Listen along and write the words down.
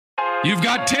You've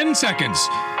got 10 seconds.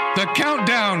 The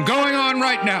countdown going on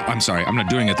right now. I'm sorry, I'm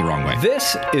not doing it the wrong way.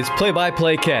 This is Play by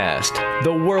Play Cast,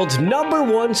 the world's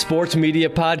 #1 sports media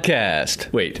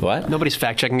podcast. Wait, what? Nobody's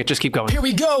fact-checking it. Just keep going. Here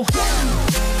we go.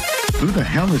 Who the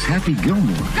hell is Happy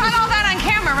Gilmore? Got all that on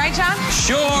camera, right, John?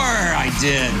 Sure, I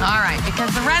did. All right,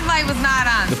 because the red light was not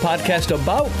on. The podcast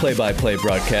about play-by-play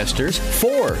broadcasters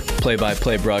for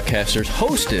play-by-play broadcasters,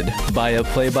 hosted by a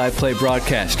play-by-play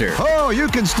broadcaster. Oh, you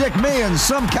can stick me in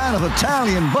some kind of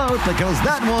Italian boat because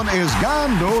that one is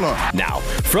gondola. Now,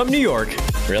 from New York,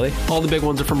 really? All the big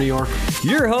ones are from New York.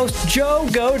 Your host, Joe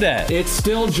Godet. It's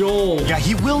still Joel. Yeah,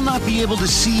 he will not be able to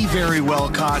see very well,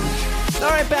 Cotton. All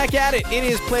right, back at it. It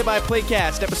is Play by Play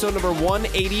Cast, episode number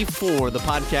 184, the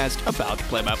podcast about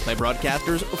play-by-play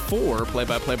broadcasters for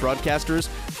play-by-play broadcasters,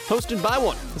 hosted by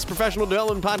one. It's a professional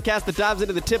development podcast that dives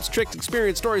into the tips, tricks,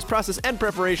 experience, stories, process, and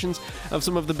preparations of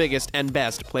some of the biggest and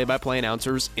best play-by-play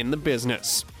announcers in the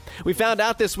business. We found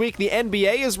out this week the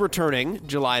NBA is returning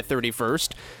July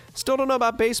 31st. Still don't know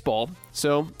about baseball,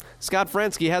 so Scott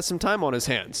Franzke has some time on his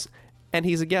hands. And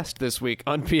he's a guest this week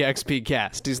on PXP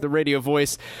Cast. He's the radio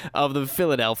voice of the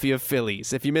Philadelphia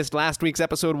Phillies. If you missed last week's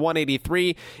episode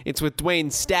 183, it's with Dwayne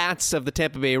Statz of the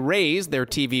Tampa Bay Rays, their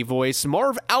TV voice,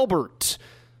 Marv Albert.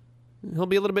 He'll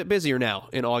be a little bit busier now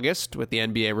in August with the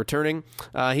NBA returning.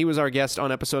 He was our guest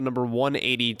on episode number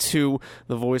 182,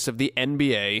 the voice of the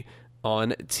NBA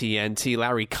on TNT,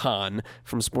 Larry Kahn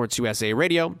from Sports USA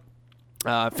Radio.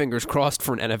 Fingers crossed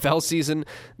for an NFL season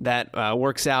that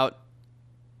works out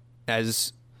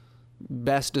as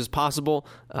best as possible.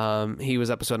 He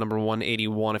was episode number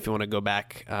 181 if you want to go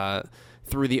back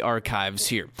through the archives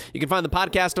here. You can find the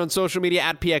podcast on social media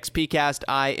at PXPcast.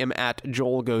 I am at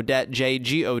Joel Godet,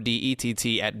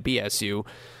 JGODETT at BSU.edu.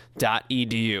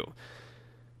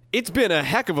 It's been a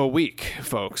heck of a week,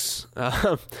 folks.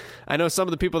 I know some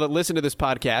of the people that listen to this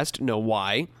podcast know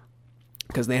why,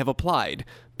 because they have applied.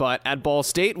 But at Ball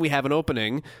State, we have an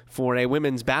opening for a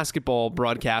women's basketball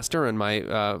broadcaster and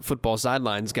my football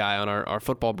sidelines guy on our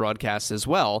football broadcasts as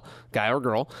well, guy or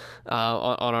girl,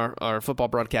 on our football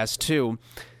broadcast too.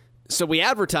 So we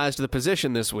advertised the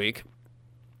position this week,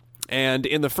 and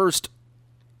in the first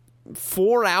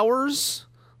 4 hours,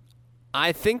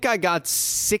 I think I got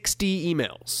 60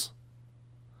 emails.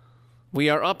 We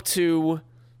are up to,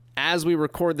 as we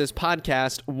record this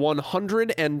podcast,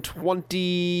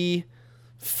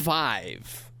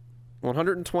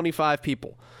 125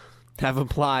 people have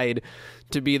applied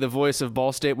to be the voice of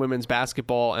Ball State women's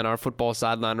basketball and our football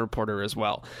sideline reporter as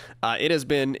well. It has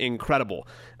been incredible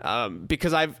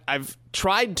because I've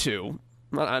tried to,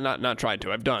 not tried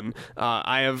to, I've done.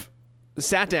 I have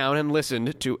sat down and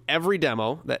listened to every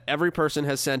demo that every person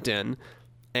has sent in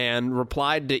and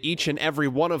replied to each and every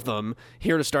one of them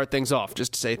here to start things off,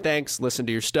 just to say thanks, listen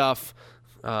to your stuff.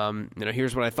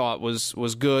 Here's what I thought was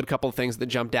good, a couple of things that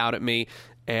jumped out at me,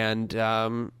 and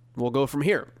we'll go from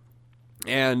here.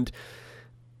 And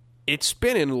it's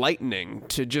been enlightening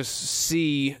to just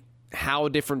see how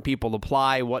different people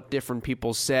apply, what different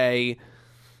people say.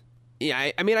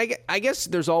 Yeah, I guess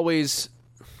there's always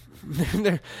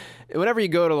whenever you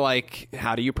go to, like,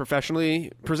 how do you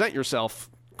professionally present yourself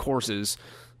courses,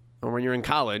 or when you're in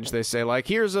college, they say, like,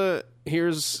 here's an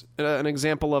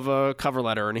example of a cover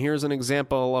letter, and here's an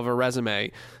example of a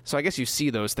resume. So I guess you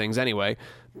see those things anyway.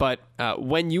 But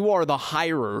when you are the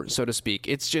hirer, so to speak,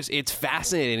 it's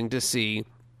fascinating to see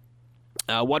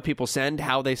what people send,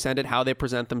 how they send it, how they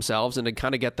present themselves, and to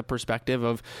kind of get the perspective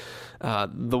of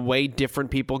the way different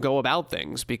people go about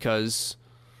things. Because,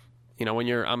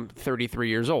 I'm 33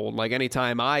 years old. Like,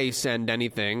 anytime I send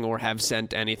anything or have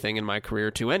sent anything in my career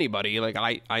to anybody, like,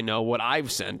 I know what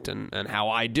I've sent and how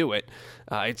I do it.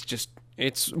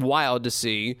 It's wild to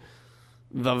see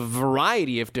the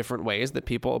variety of different ways that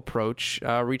people approach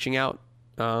reaching out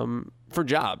for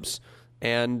jobs.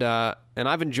 And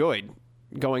I've enjoyed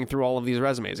going through all of these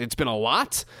resumes. It's been a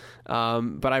lot,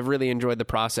 but I've really enjoyed the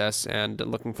process and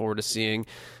looking forward to seeing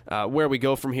where we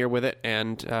go from here with it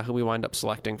and who we wind up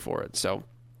selecting for it. So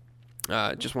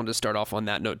just wanted to start off on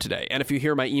that note today. And if you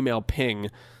hear my email ping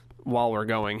while we're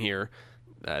going here,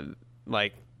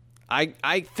 I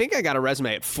think I got a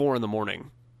resume at 4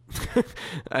 a.m.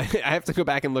 I have to go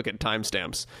back and look at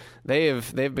timestamps.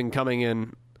 They've been coming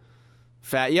in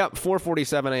fat. Yep,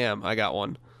 4:47 a.m. I got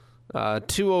one.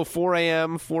 2:04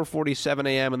 a.m., 4:47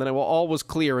 a.m., and then all was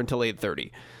clear until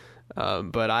 8:30.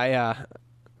 But I've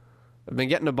been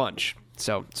getting a bunch,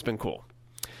 so it's been cool.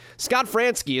 Scott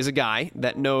Franzke is a guy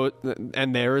that knows,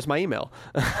 and there is my email.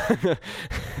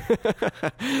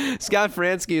 Scott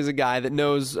Franzke is a guy that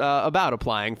knows about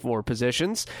applying for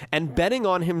positions and betting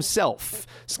on himself.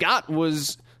 Scott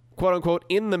was quote unquote,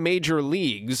 in the major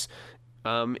leagues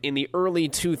in the early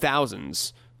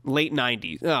 2000s, late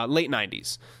 90s.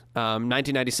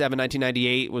 1997,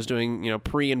 1998 was doing,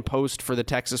 pre and post for the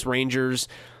Texas Rangers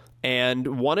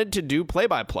and wanted to do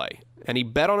play-by-play. And he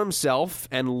bet on himself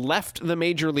and left the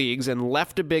major leagues and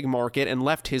left a big market and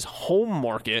left his home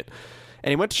market.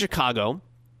 And he went to Chicago,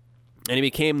 and he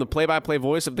became the play-by-play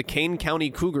voice of the Kane County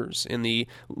Cougars in the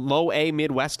Low A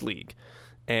Midwest League,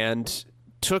 and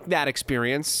took that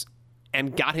experience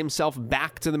and got himself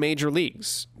back to the major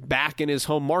leagues, back in his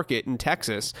home market in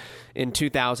Texas in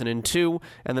 2002,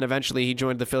 and then eventually he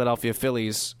joined the Philadelphia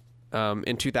Phillies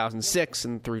in 2006,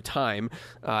 and through time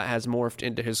has morphed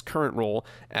into his current role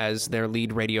as their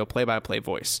lead radio play-by-play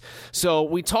voice. So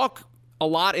we talk a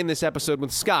lot in this episode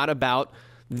with Scott about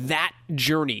that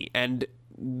journey and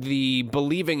the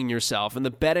believing in yourself and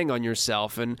the betting on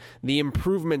yourself and the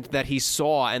improvement that he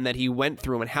saw and that he went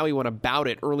through and how he went about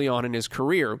it early on in his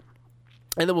career.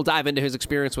 And then we'll dive into his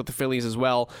experience with the Phillies as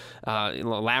well.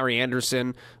 Larry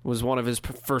Anderson was one of his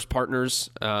first partners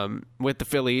with the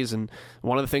Phillies, and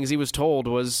one of the things he was told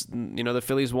was, the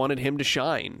Phillies wanted him to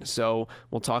shine. So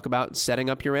we'll talk about setting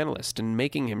up your analyst and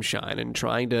making him shine and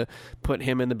trying to put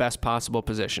him in the best possible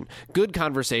position. Good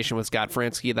conversation with Scott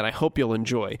Franzke that I hope you'll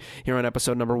enjoy here on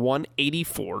episode number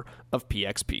 184 of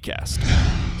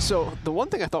PXPcast. So the one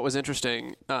thing I thought was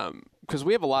interesting, because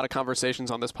we have a lot of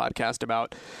conversations on this podcast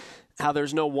about how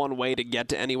there's no one way to get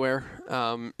to anywhere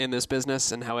in this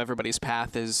business, and how everybody's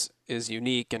path is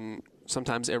unique and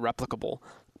sometimes irreplicable.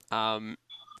 And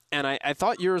I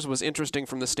thought yours was interesting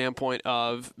from the standpoint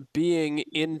of being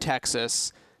in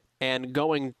Texas and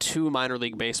going to minor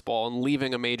league baseball and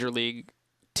leaving a major league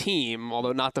team,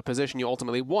 although not the position you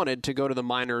ultimately wanted, to go to the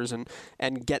minors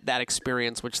and get that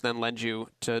experience, which then led you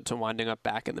to winding up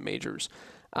back in the majors.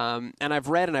 And I've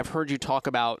read and I've heard you talk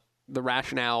about the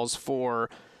rationales for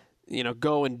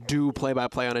go and do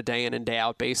play-by-play on a day-in and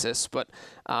day-out basis. But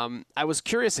I was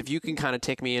curious if you can kind of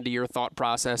take me into your thought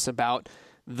process about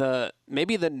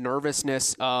maybe the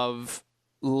nervousness of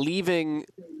leaving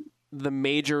the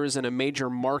majors in a major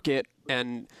market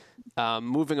and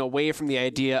moving away from the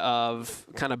idea of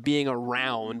kind of being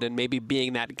around and maybe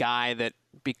being that guy that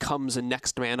becomes a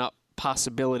next man up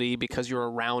possibility because you're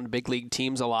around big league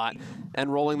teams a lot,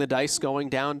 and rolling the dice going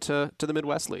down to the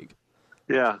Midwest League.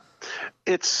 Yeah,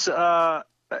 it's, it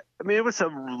was a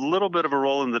little bit of a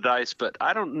roll in the dice, but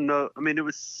I don't know. It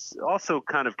was also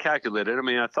kind of calculated.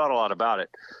 I thought a lot about it.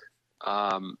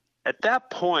 At that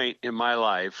point in my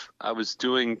life, I was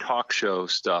doing talk show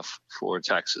stuff for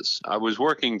Texas. I was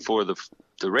working for the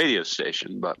radio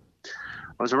station, but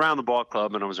I was around the ball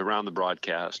club and I was around the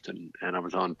broadcast and I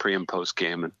was on pre and post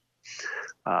game.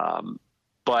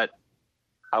 But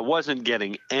I wasn't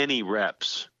getting any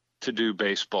reps to do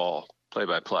baseball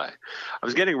play-by-play. I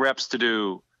was getting reps to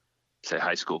do, say,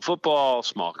 high school football,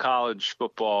 small college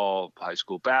football, high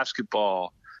school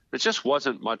basketball. It just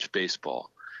wasn't much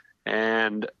baseball.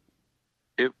 And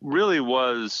it really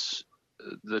was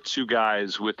the two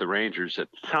guys with the Rangers at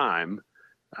the time,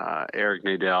 Eric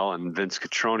Nadel and Vince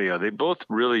Cotroneo. They both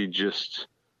really just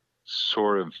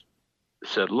sort of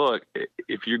said, look,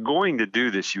 if you're going to do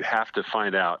this, you have to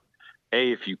find out,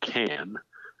 A, if you can,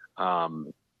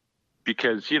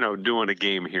 because, doing a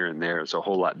game here and there is a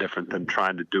whole lot different than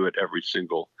trying to do it every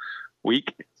single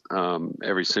week,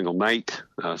 every single night,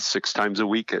 6 times a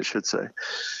week, I should say.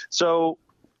 So,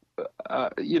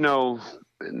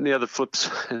 and the other flip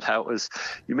side that was,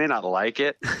 you may not like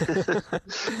it.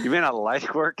 You may not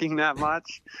like working that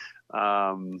much.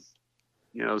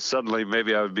 Suddenly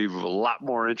maybe I would be a lot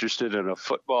more interested in a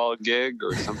football gig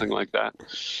or something like that.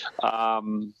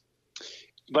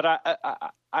 But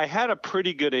I had a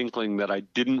pretty good inkling that I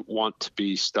didn't want to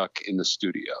be stuck in the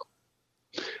studio,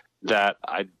 that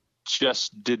I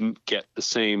just didn't get the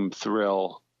same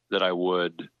thrill that I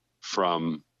would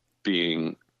from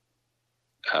being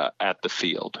at the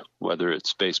field, whether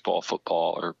it's baseball,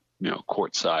 football, or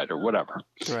courtside or whatever.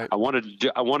 Right. I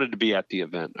wanted to be at the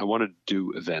event. I wanted to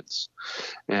do events,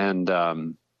 and I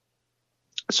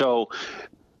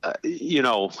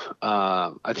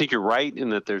think you're right in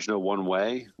that there's no one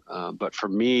way. But for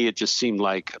me, it just seemed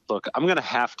like, look, I'm going to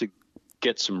have to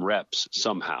get some reps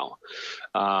somehow.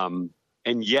 And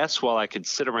yes, while I could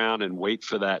sit around and wait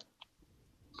for that,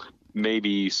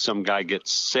 maybe some guy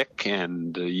gets sick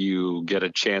and you get a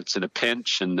chance in a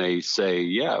pinch and they say,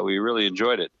 yeah, we really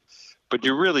enjoyed it. But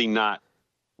you're really not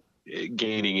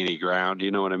gaining any ground.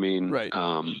 You know what I mean? Right.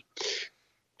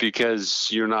 Because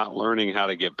you're not learning how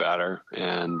to get better.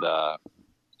 And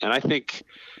I think,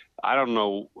 I don't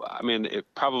know. It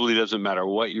probably doesn't matter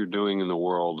what you're doing in the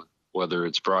world. whether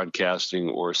it's broadcasting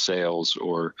or sales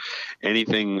or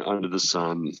anything under the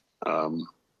sun.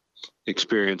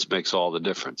 Experience makes all the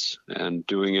difference, and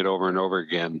doing it over and over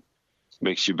again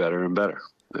makes you better and better.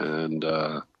 And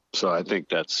so I think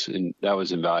that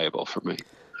was invaluable for me.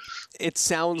 It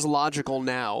sounds logical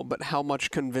now, but how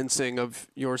much convincing of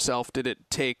yourself did it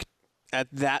take at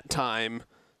that time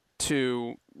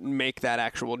to make that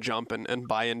actual jump and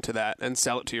buy into that and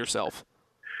sell it to yourself?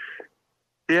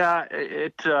 Yeah,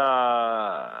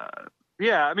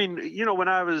 I mean, when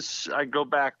I go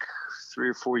back 3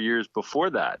 or 4 years before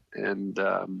that, and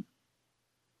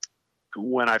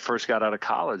when I first got out of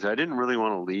college, I didn't really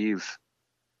want to leave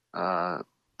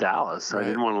Dallas. Right. I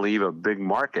didn't want to leave a big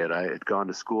market. I had gone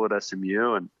to school at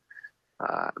SMU and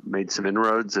made some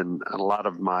inroads, and a lot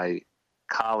of my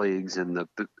colleagues in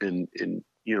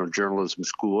journalism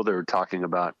school, they were talking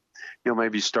about,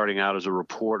 maybe starting out as a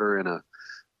reporter in a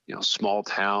small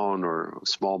town or a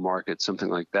small market, something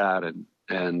like that.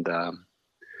 And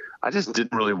I just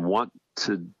didn't really want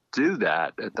to do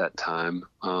that at that time.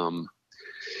 And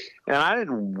I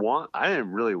didn't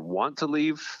really want to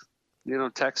leave,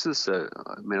 Texas. I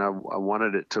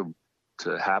wanted it to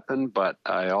happen, but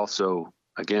I also,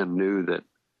 again, knew that,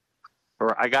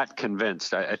 or I got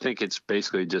convinced. I think it's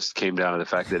basically just came down to the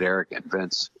fact that Eric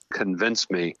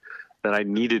convinced me that I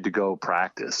needed to go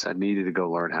practice. I needed to go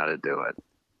learn how to do it.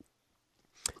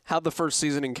 How'd the first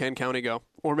season in Kane County go?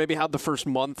 Or maybe how'd the first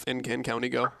month in Kane County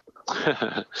go?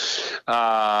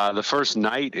 The first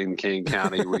night in Kane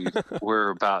County, we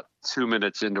were about 2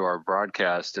 minutes into our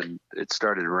broadcast, and it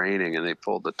started raining, and they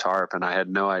pulled the tarp, and I had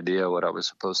no idea what I was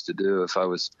supposed to do, if I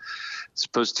was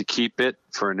supposed to keep it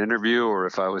for an interview or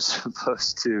if I was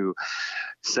supposed to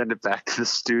send it back to the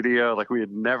studio. Like,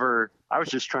 I was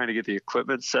just trying to get the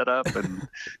equipment set up, and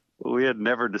we had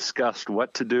never discussed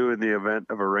what to do in the event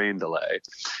of a rain delay.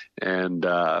 And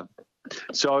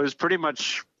so I was pretty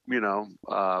much,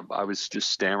 I was just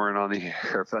stammering on the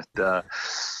air, but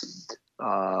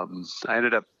I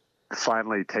ended up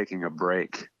finally taking a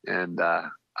break, and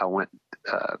I went,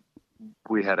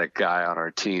 we had a guy on our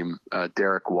team,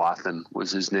 Derek Wathen was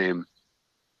his name.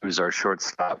 He was our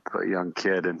shortstop, a young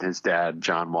kid, and his dad,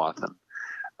 John Wathen,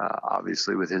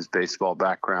 obviously with his baseball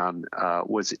background,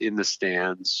 was in the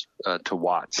stands to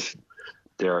watch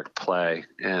Derek play.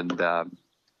 And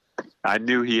I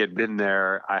knew he had been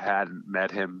there. I hadn't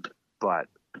met him, but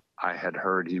I had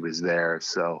heard he was there.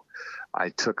 So I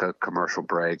took a commercial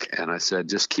break, and I said,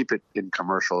 just keep it in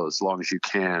commercial as long as you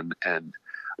can, and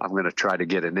I'm going to try to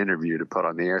get an interview to put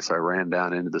on the air. So I ran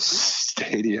down into the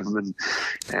stadium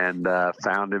and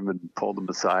found him and pulled him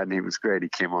aside, and he was great. He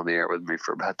came on the air with me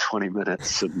for about 20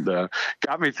 minutes and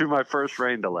got me through my first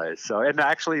rain delay. So, and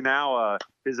actually now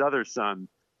his other son,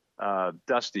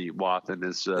 Dusty Wathen,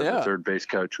 is the third base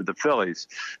coach with the Phillies.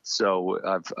 So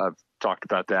I've talked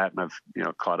about that, and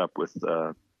I've caught up with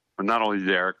not only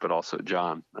Derek but also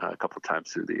John a couple of times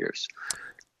through the years.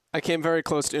 I came very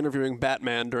close to interviewing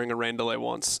Batman during a rain delay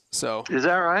once. So is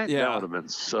that right? Yeah, that would have been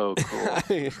so cool.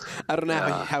 I don't know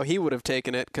how he would have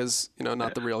taken it, because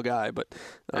not the real guy, but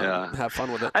have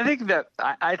fun with it.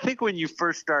 I think when you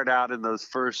first start out in those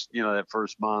first that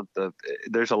first month,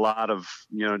 there's a lot of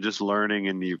just learning,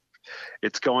 and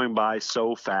it's going by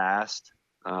so fast,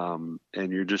 and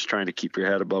you're just trying to keep your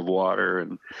head above water,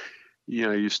 and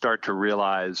you start to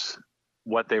realize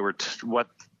what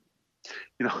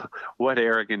what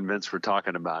Eric and Vince were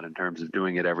talking about in terms of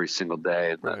doing it every single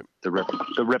day, and right.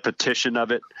 the repetition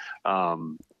of it.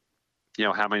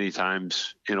 How many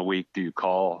times in a week do you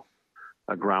call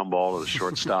a ground ball to the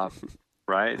shortstop,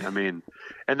 right? I mean,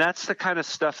 and that's the kind of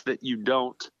stuff that you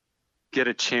don't get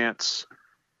a chance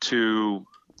to,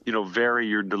 vary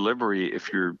your delivery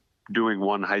if you're doing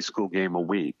one high school game a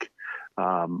week.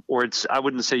 Or I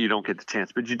wouldn't say you don't get the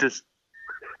chance, but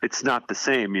it's not the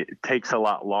same. It takes a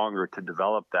lot longer to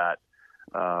develop that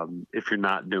if you're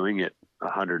not doing it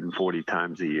 140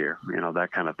 times a year,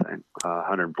 that kind of thing,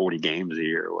 140 games a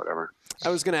year or whatever. I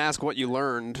was going to ask what you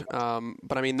learned,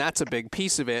 but I mean, that's a big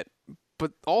piece of it.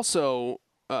 But also,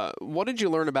 what did you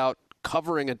learn about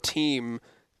covering a team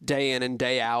day in and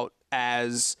day out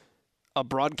as a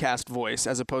broadcast voice,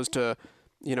 as opposed to,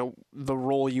 the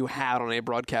role you had on a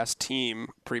broadcast team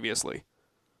previously?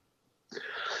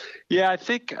 Yeah, I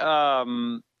think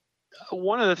one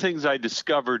of the things I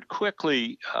discovered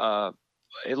quickly, at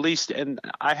least, and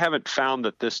I haven't found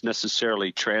that this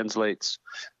necessarily translates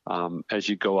as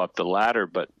you go up the ladder,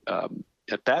 but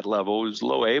at that level, it was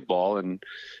low A ball. And,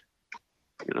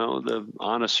 the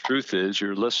honest truth is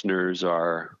your listeners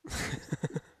are,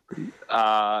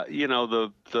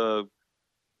 the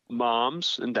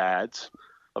moms and dads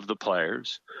of the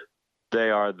players. they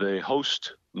are the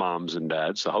host moms and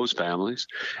dads, the host families,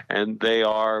 and they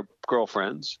are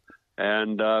girlfriends,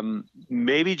 and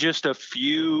maybe just a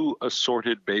few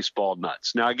assorted baseball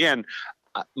nuts. Now, again,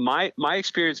 my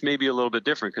experience may be a little bit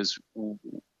different because,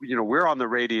 we're on the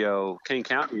radio. Kane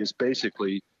County is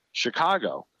basically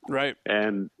Chicago. Right.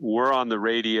 And we're on the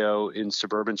radio in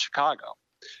suburban Chicago.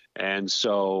 And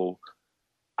so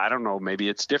I don't know, maybe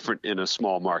it's different in a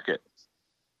small market.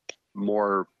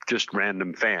 More just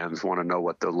random fans want to know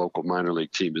what the local minor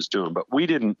league team is doing. But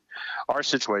our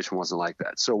situation wasn't like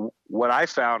that. So what I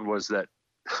found was that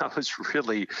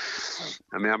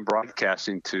I'm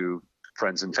broadcasting to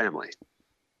friends and family,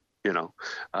 and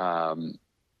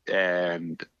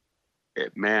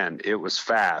it was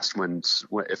fast when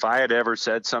if I had ever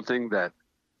said something that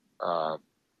a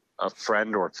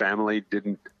friend or family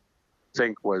didn't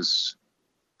think was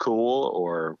cool,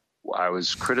 or I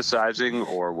was criticizing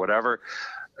or whatever,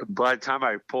 by the time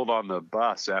I pulled on the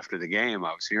bus after the game,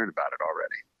 I was hearing about it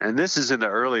already. And this is in the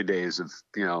early days of,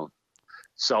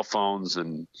 cell phones,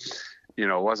 and,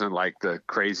 it wasn't like the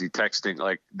crazy texting.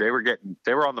 Like they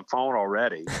were on the phone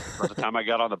already. By the time I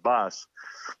got on the bus,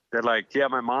 they're like, yeah,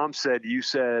 my mom said you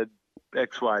said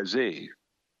XYZ.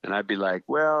 And I'd be like,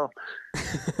 well,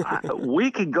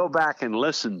 we could go back and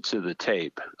listen to the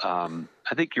tape. I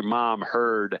think your mom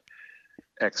heard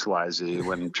XYZ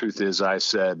when the truth is I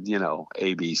said,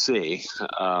 ABC.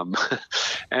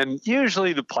 And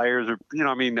usually the players are,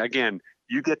 again,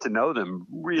 you get to know them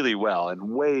really well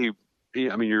and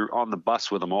you're on the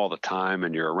bus with them all the time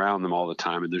and you're around them all the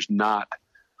time, and there's not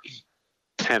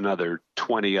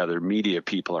 20 other media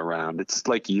people around. It's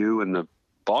like you and the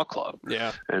ball club,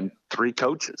 and 3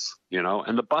 coaches,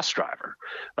 and the bus driver.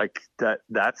 Like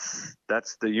that's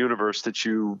the universe that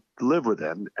you live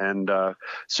within, and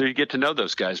so you get to know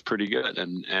those guys pretty good,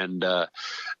 and their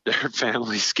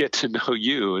families get to know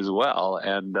you as well,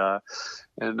 and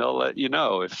they'll let you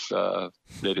know if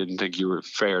they didn't think you were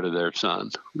fair to their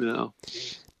son.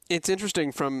 It's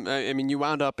interesting you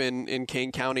wound up in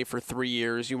Kane County for 3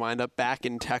 years. You wind up back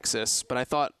in Texas. But I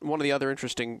thought one of the other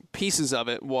interesting pieces of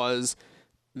it was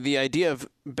the idea of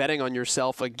betting on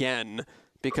yourself again,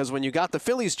 because when you got the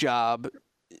Phillies job,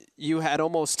 you had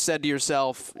almost said to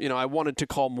yourself, I wanted to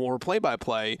call more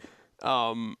play-by-play.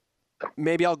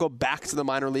 Maybe I'll go back to the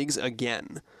minor leagues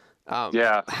again.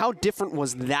 How different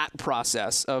was that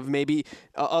process of coming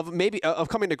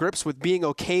to grips with being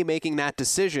okay making that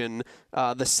decision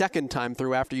the second time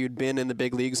through after you'd been in the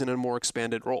big leagues in a more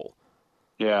expanded role?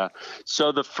 Yeah.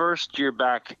 So the first year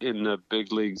back in the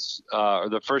big leagues, or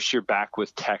the first year back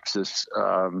with Texas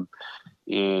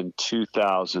in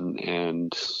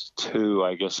 2002,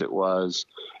 I guess it was,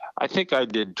 I think I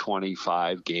did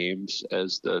 25 games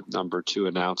as the number 2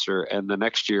 announcer. And the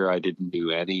next year I didn't do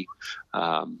any.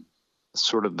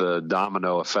 Sort of the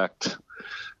domino effect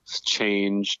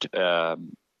changed.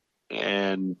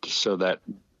 And so that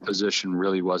position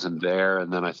really wasn't there.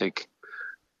 And then I think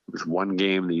it was 1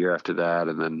 game the year after that,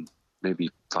 and then maybe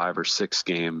 5 or 6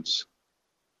 games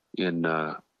in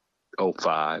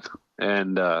 2005.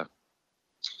 And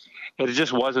it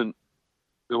just wasn't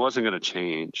going to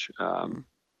change. I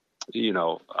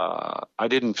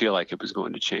didn't feel like it was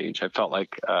going to change. I felt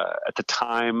like at the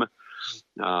time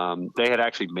they had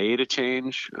actually made a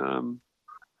change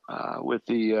with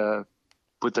the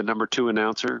number 2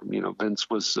 announcer. Vince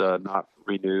was not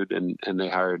renewed, and they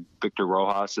hired Victor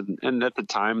Rojas. And at the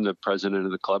time, the president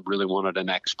of the club really wanted an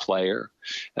ex-player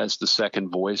as the second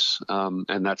voice.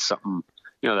 And that's something,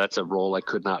 that's a role I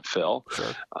could not fill.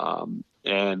 Sure.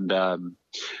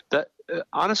 That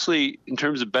honestly, in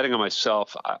terms of betting on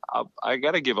myself, I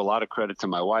got to give a lot of credit to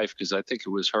my wife, because I think it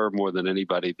was her more than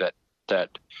anybody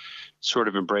that sort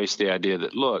of embraced the idea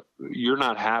that, look, you're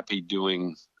not happy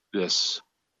doing this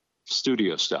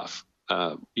studio stuff.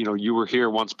 You were here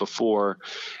once before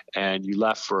and you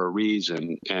left for a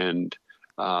reason. And,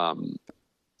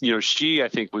 she, I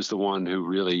think, was the one who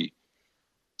really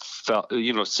felt,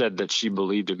 said that she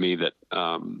believed in me, that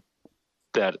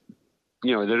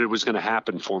it was going to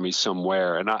happen for me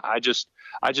somewhere. And I just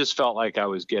felt like I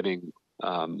was getting,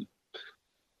 my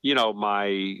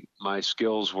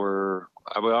skills were,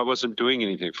 I wasn't doing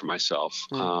anything for myself.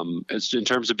 It's in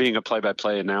terms of being a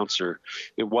play-by-play announcer,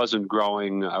 it wasn't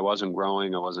growing. I wasn't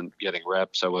getting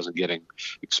reps. I wasn't getting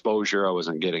exposure. I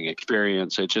wasn't getting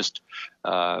experience. It just,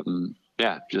 I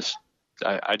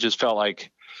just felt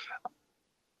like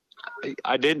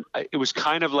it was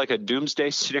kind of like a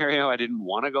doomsday scenario. I didn't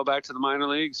want to go back to the minor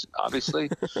leagues, obviously.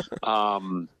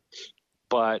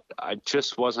 But I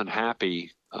just wasn't happy,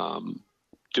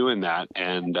 doing that.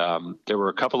 And there were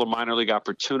a couple of minor league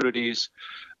opportunities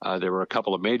There were a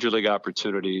couple of major league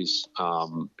opportunities.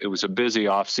 It was a busy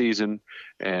off season,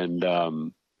 and I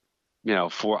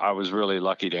was really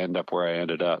lucky to end up where I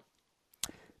ended up.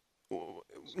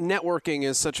 Networking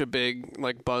is such a big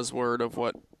buzzword of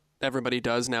what everybody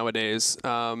does nowadays,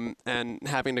 and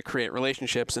having to create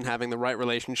relationships and having the right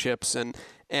relationships,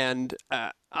 and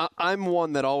I'm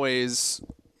one that always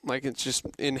it's just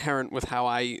inherent with how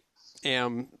I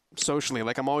am socially.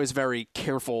 I'm always very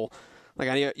careful.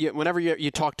 Whenever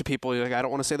you talk to people, you're I don't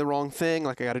want to say the wrong thing.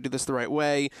 I got to do this the right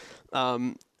way.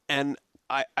 And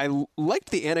I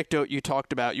liked the anecdote you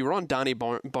talked about. You were on Donnie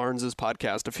Barnes's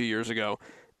podcast a few years ago,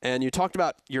 and you talked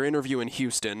about your interview in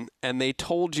Houston, and they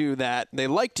told you that they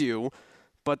liked you,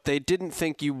 but they didn't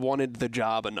think you wanted the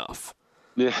job enough.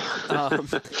 Yeah.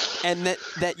 And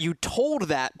that you told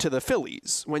that to the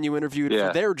Phillies when you interviewed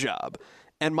for their job.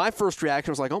 And my first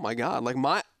reaction was oh my God,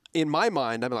 in my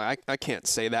mind, I'm I can't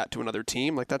say that to another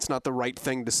team. That's not the right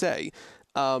thing to say.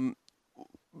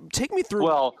 Take me through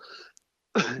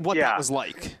what that was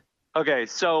like. Okay.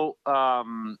 So,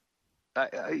 I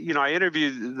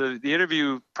interviewed, the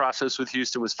interview process with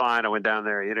Houston was fine. I went down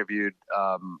there, I interviewed.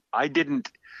 I didn't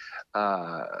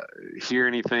hear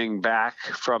anything back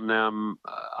from them.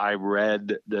 I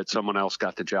read that someone else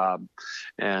got the job,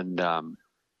 and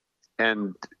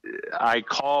I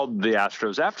called the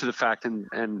Astros after the fact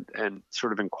and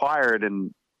sort of inquired,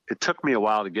 and it took me a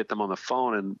while to get them on the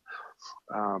phone,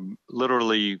 and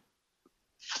literally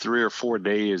 3 or 4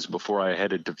 days before I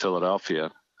headed to Philadelphia,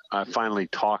 I finally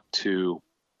talked to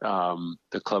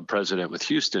the club president with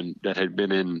Houston that had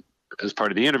been in as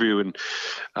part of the interview. And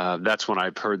that's when I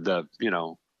heard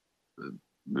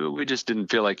we just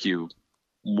didn't feel like you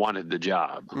wanted the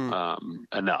job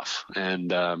enough.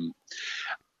 And,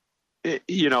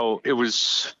 it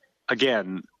was,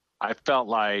 again, I felt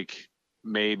like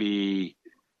maybe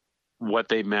what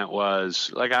they meant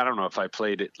was I don't know if I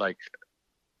played it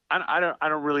I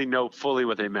don't really know fully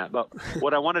what they meant, but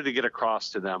what I wanted to get across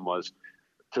to them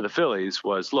to the Phillies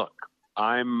was, look,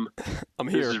 I'm here.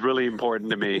 This is really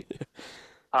important to me.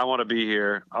 I want to be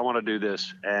here. I want to do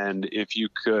this. And if you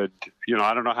could,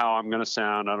 I don't know how I'm going to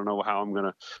sound. I don't know how I'm going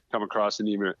to come across in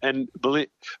the email. And believe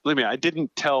me, I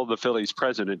didn't tell the Phillies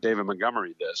president, David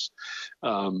Montgomery, this.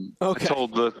 Okay. I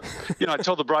told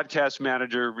the broadcast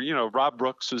manager, Rob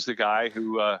Brooks was the guy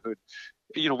who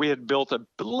we had built a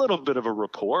little bit of a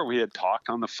rapport. We had talked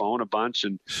on the phone a bunch,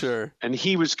 and sure. And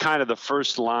he was kind of the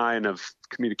first line of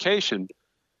communication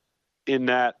in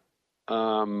that,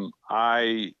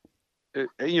 I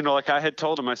had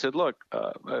told him, I said, look,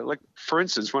 for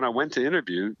instance, when I went to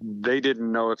interview, they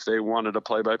didn't know if they wanted a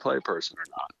play-by-play person or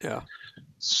not. Yeah.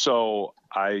 So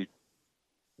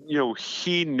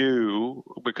he knew,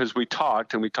 because we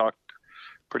talked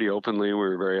pretty openly. We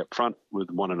were very upfront with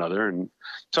one another. And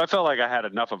so I felt like I had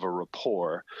enough of a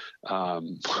rapport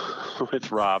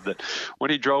with Rob that when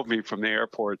he drove me from the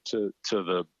airport to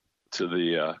the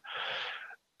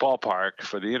ballpark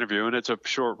for the interview, and it's a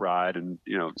short ride, and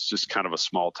it's just kind of a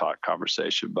small talk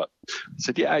conversation, but I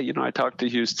said, I talked to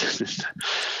Houston.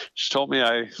 She told me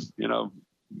I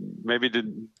maybe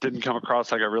didn't come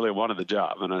across like I really wanted the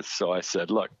job, and so I said,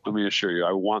 look, let me assure you,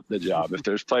 I want the job. If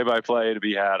there's play-by-play to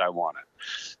be had, I want it.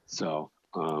 So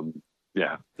right,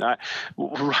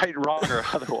 wrong, or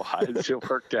otherwise, it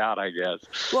worked out, I guess.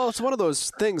 Well, it's one of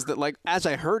those things that as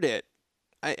I heard it,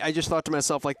 I just thought to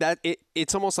myself that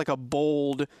it's almost like a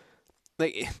bold,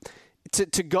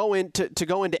 to go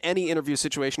into any interview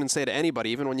situation and say to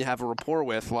anybody, even when you have a rapport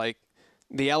with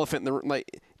the elephant in the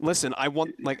listen, I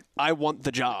want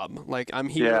the job. I'm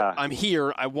here. Yeah. I'm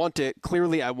here. I want it.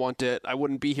 Clearly, I want it. I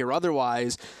wouldn't be here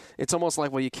otherwise. It's almost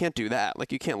you can't do that.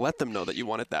 You can't let them know that you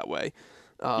want it that way.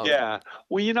 Yeah.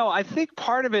 Well, I think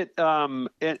part of it, and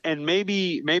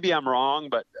maybe I'm wrong,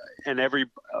 and every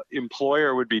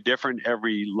employer would be different.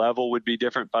 Every level would be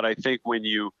different. But I think when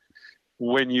you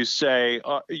say,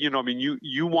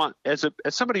 you want, as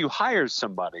somebody who hires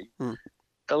somebody,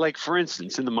 for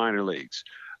instance, in the minor leagues,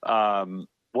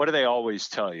 what do they always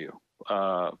tell you?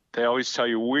 They always tell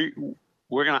you, we're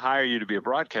going to hire you to be a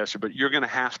broadcaster, but you're going to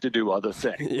have to do other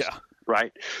things. Yeah.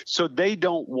 Right. So they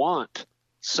don't want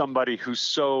somebody who's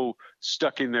so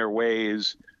stuck in their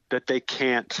ways that they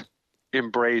can't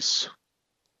embrace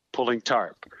pulling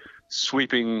tarp,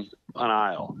 sweeping an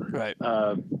aisle, right,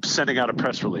 sending out a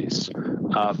press release,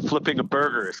 flipping a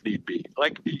burger if need be.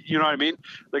 You know what I mean?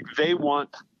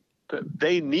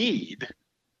 They need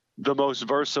the most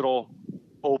versatile,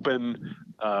 open,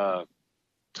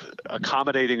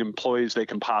 accommodating employees they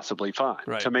can possibly find,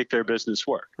 right, to make their business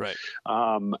work. Right.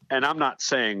 And I'm not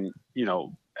saying,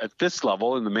 at this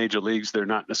level in the major leagues, they're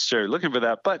not necessarily looking for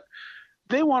that, but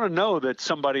they want to know that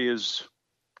somebody is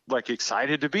like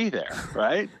excited to be there,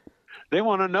 right? They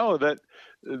want to know that,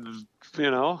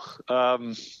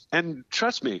 and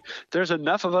trust me, there's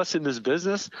enough of us in this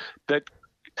business that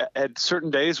at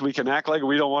certain days we can act like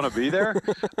we don't want to be there.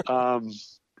 And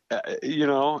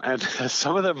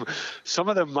some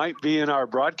of them might be in our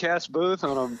broadcast booth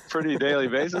on a pretty daily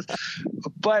basis,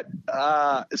 but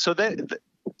I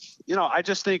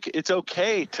just think it's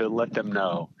okay to let them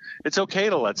know. It's okay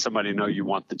to let somebody know you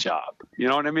want the job. You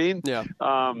know what I mean? Yeah.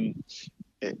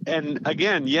 And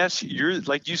again, yes, you're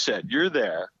like you said, you're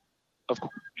there.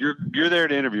 You're there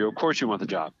to interview. Of course, you want the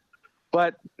job,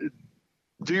 but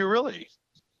do you really?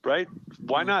 Right?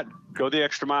 Why not go the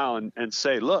extra mile and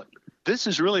say, look, this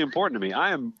is really important to me.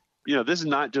 I am, this is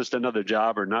not just another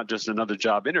job or not just another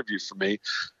job interview for me.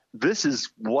 This is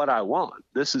what I want.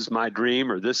 This is my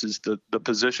dream, or this is the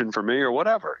position for me, or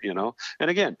whatever,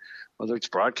 And again, whether it's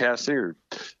broadcasting or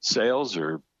sales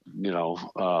or,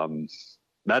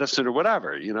 medicine or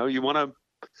whatever,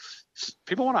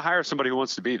 people want to hire somebody who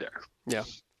wants to be there. Yeah.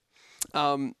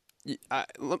 I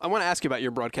want to ask you about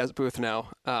your broadcast booth now.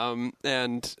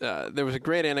 There was a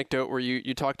great anecdote where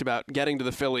you talked about getting to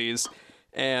the Phillies,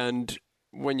 and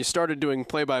when you started doing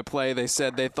play-by-play, they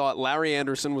said they thought Larry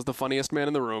Anderson was the funniest man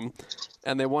in the room,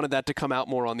 and they wanted that to come out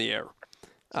more on the air.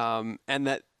 And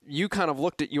that you kind of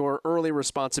looked at your early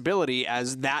responsibility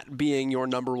as that being your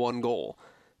number one goal.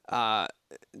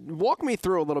 Walk me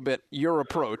through a little bit your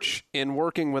approach in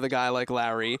working with a guy like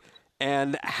Larry,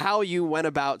 and how you went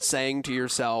about saying to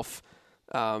yourself,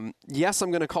 yes,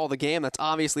 I'm going to call the game. That's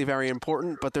obviously very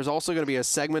important, but there's also going to be a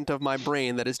segment of my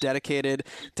brain that is dedicated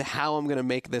to how I'm going to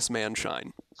make this man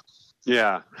shine.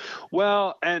 Yeah.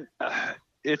 Well, and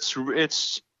it's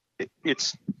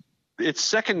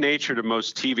second nature to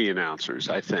most TV announcers,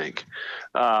 I think.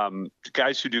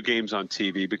 Guys who do games on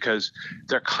TV, because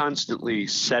they're constantly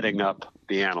setting up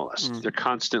the analyst. They're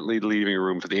constantly leaving a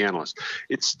room for the analyst.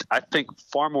 It's, I think,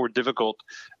 far more difficult.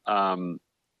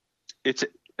 It's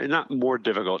not more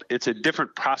difficult. It's a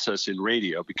different process in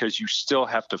radio, because you still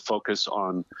have to focus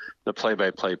on the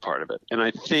play-by-play part of it. And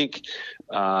I think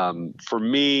for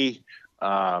me,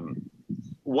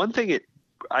 one thing it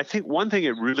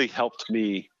really helped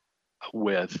me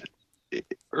with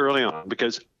early on,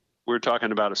 because we're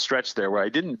talking about a stretch there where I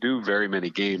didn't do very many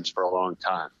games for a long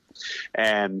time.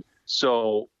 And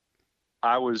so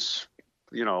I was,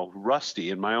 rusty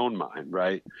in my own mind.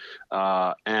 Right.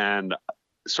 And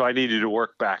so I needed to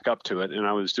work back up to it. And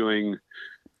I was doing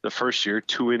the first year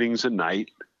 2 innings a night.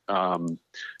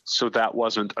 So that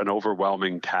wasn't an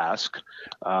overwhelming task.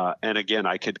 And again,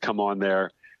 I could come on there.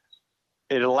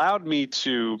 It allowed me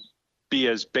to be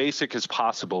as basic as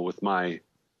possible with my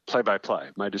play-by-play,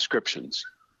 my descriptions,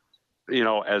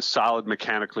 as solid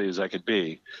mechanically as I could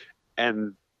be,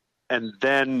 and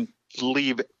then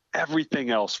leave everything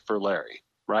else for Larry,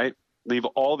 right? Leave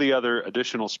all the other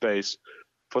additional space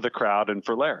for the crowd and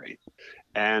for Larry.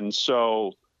 And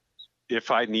so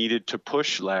if I needed to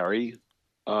push Larry,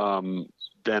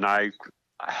 then I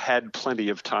had plenty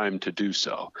of time to do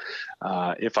so.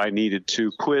 If I needed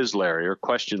to quiz Larry or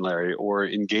question Larry or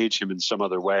engage him in some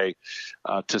other way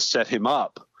to set him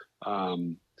up,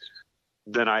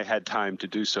 then I had time to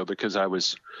do so, because I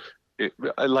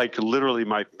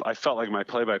felt like my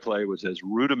play-by-play was as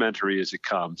rudimentary as it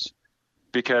comes,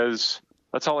 because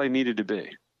that's all I needed to be.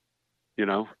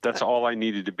 That's all I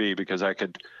needed to be, because I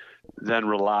could then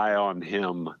rely on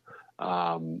him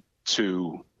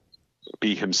to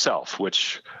be himself,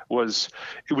 which was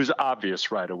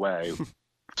obvious right away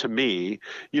to me,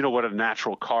 what a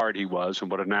natural card he was and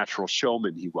what a natural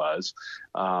showman he was,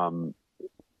 on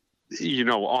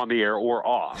the air or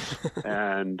off.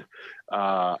 And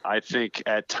I think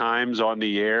at times on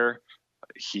the air,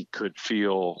 he could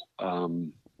feel,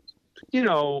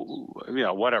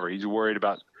 whatever. He's worried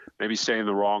about maybe saying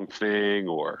the wrong thing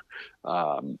or,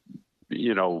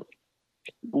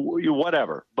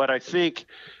 whatever. But I think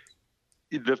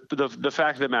the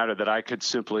fact of the matter that I could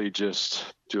simply just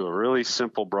do a really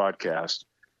simple broadcast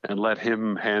and let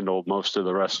him handle most of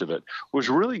the rest of it was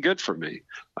really good for me.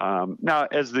 Now,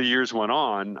 as the years went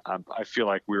on, I feel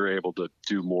like we were able to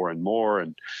do more and more,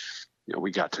 and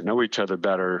we got to know each other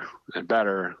better and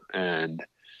better, and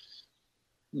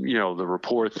the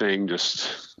rapport thing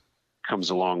just comes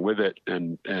along with it,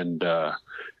 and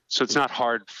so it's not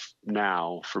hard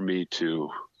now for me to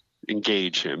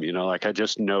engage him. I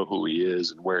just know who he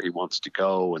is and where he wants to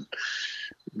go and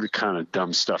the kind of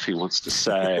dumb stuff he wants to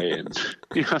say and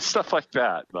stuff like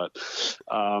that. But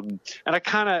and I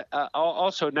kind of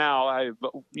also now I've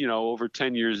over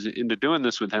 10 years into doing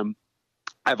this with him,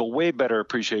 I have a way better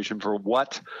appreciation for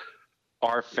what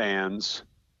our fans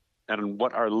and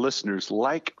what our listeners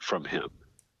like from him.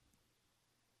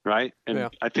 Right. And Yeah.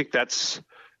 I think that's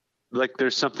like,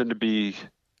 there's something to be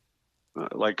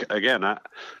like, again,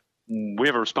 we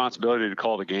have a responsibility to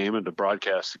call the game and to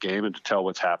broadcast the game and to tell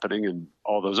what's happening and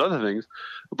all those other things.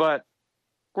 But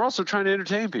we're also trying to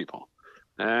entertain people.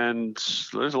 And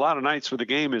there's a lot of nights where the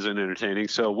game isn't entertaining.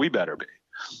 So we better be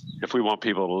if we want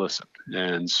people to listen.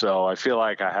 And so I feel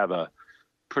like I have a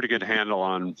pretty good handle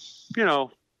on,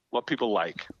 what people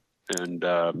like. And,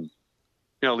 at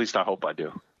least I hope I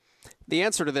do. The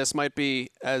answer to this might be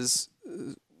as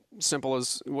simple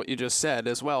as what you just said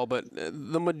as well, but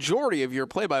the majority of your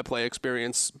play-by-play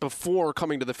experience before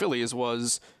coming to the Phillies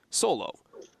was solo.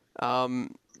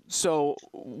 So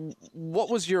what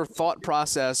was your thought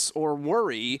process or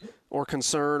worry or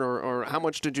concern or how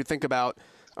much did you think about,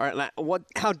 all right,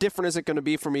 how different is it going to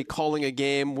be for me calling a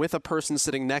game with a person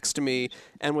sitting next to me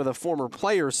and with a former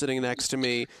player sitting next to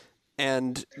me,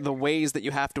 and the ways that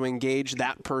you have to engage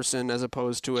that person as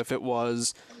opposed to if it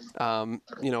was, a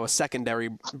secondary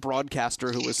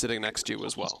broadcaster who was sitting next to you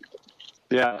as well?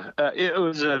 Yeah, it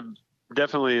was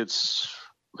definitely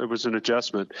it was an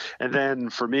adjustment. And then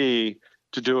for me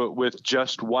to do it with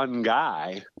just one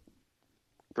guy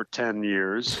for 10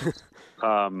 years,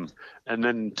 and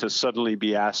then to suddenly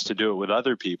be asked to do it with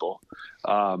other people,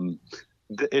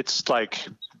 it's like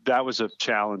that was a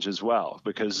challenge as well,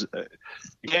 because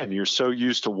again, you're so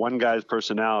used to one guy's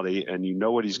personality and you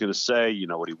know what he's going to say, you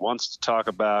know what he wants to talk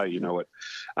about, the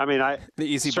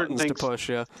easy buttons to push.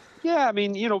 Yeah. Yeah. I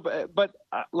mean, but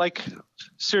like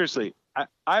seriously,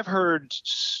 I've heard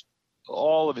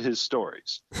all of his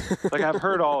stories. Like I've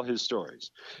heard all his stories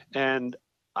and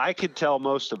I could tell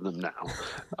most of them now.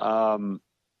 I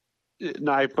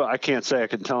can't say I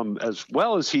can tell him as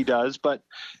well as he does, but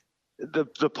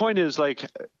the point is, like,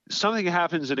 something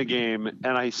happens in a game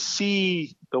and I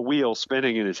see the wheel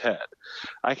spinning in his head.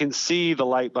 I can see the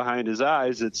light behind his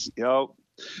eyes. It's, here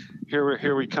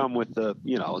we come with the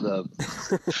Renee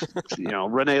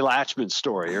Latchman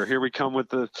story, or here we come with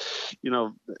the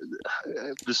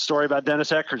story about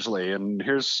Dennis Eckersley, and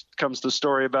comes the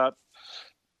story about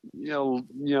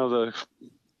the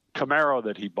Camaro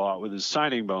that he bought with his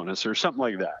signing bonus or something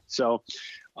like that. So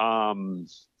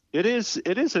it is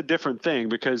a different thing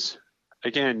because,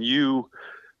 again, you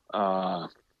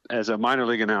as a minor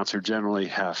league announcer generally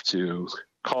have to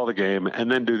call the game and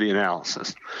then do the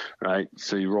analysis, right?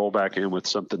 So you roll back in with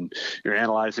something, you're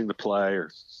analyzing the play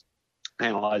or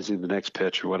analyzing the next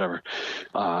pitch or whatever.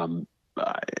 I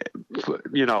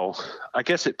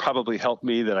guess it probably helped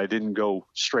me that I didn't go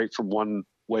straight from one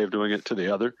way of doing it to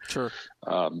the other. Sure.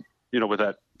 With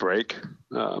that break,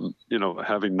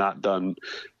 having not done,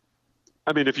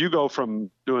 I mean, if you go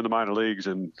from doing the minor leagues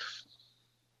and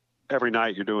every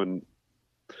night you're doing,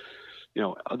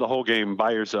 the whole game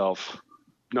by yourself,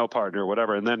 no partner,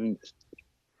 whatever, and then,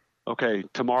 okay,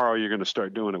 tomorrow you're going to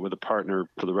start doing it with a partner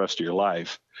for the rest of your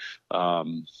life.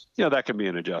 That can be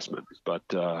an adjustment, but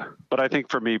I think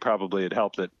for me, probably it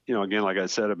helped that, again, like I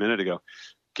said a minute ago,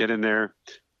 get in there,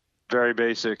 very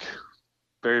basic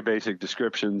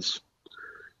descriptions,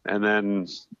 and then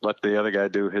let the other guy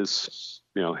do his,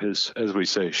 as we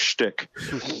say, shtick.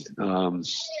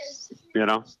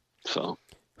 So.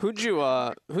 Who'd you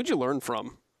learn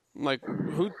from? Like,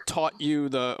 who taught you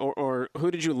or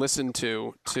who did you listen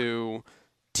to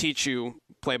teach you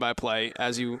play-by-play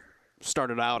as you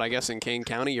started out, I guess, in Kane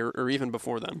County or even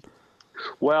before then?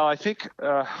 Well, I think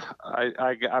I've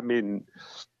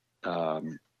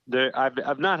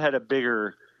not had a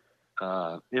bigger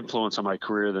influence on my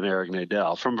career than Eric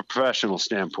Nadel from a professional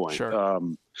standpoint. Sure.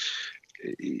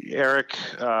 Eric,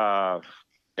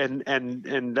 and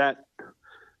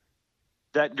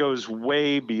that goes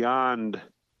way beyond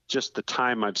just the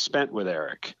time I've spent with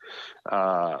Eric.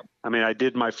 I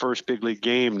did my first big league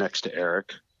game next to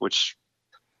Eric, which,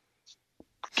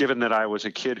 given that I was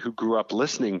a kid who grew up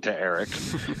listening to Eric,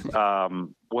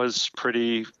 was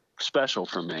pretty special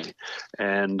for me.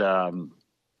 And I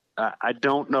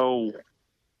don't know,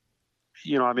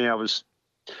 I was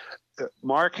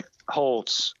Mark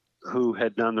Holtz, who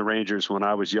had done the Rangers when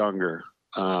I was younger,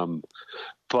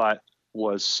 but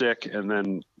was sick and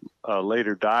then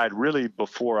later died really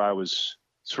before I was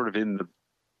sort of in the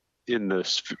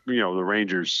the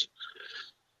Rangers.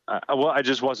 I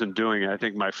just wasn't doing it. I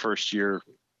think my first year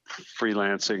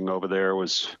freelancing over there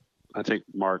was, I think,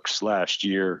 Mark's last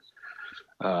year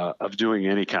of doing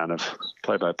any kind of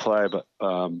play-by-play. But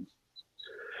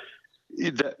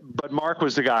Mark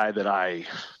was the guy that I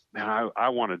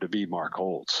wanted to be Mark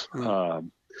Holtz.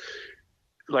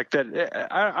 Like that,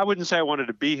 I wouldn't say I wanted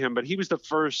to be him, but he was the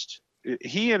first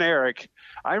he and Eric,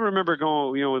 I remember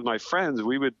going, with my friends,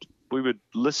 we would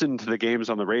listen to the games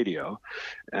on the radio,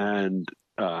 and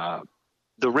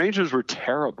the Rangers were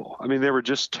terrible. I mean, they were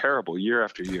just terrible year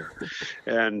after year.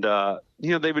 And,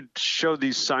 they would show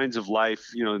these signs of life,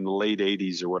 in the late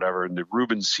 80s or whatever, and the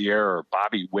Ruben Sierra or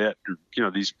Bobby Witt,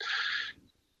 or, these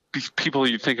people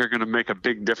you think are going to make a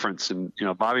big difference. And,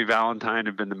 Bobby Valentine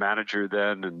had been the manager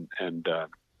then. And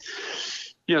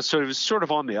so it was sort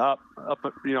of on the up,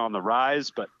 on the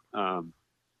rise, but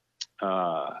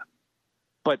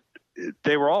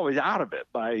they were always out of it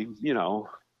by,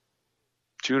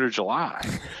 June or July.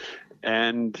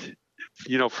 And,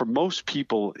 for most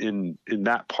people in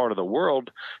that part of the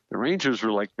world, the Rangers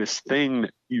were like this thing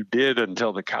that you did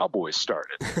until the Cowboys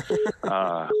started.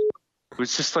 It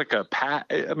was just like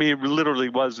it literally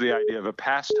was the idea of a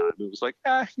pastime. It was like,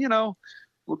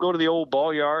 we'll go to the old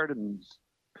ball yard and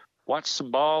watch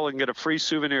some ball and get a free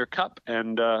souvenir cup.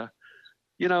 And,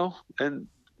 and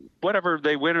whatever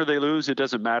they win or they lose, it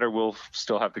doesn't matter. We'll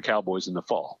still have the Cowboys in the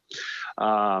fall.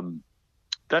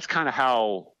 That's kind of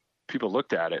how people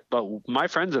looked at it. But my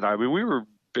friends and I we were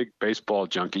big baseball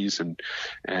junkies, and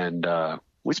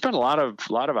we spent a lot of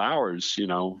hours,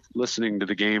 listening to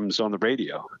the games on the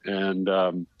radio. And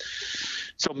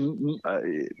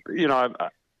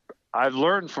I've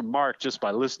learned from Mark just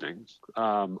by listening.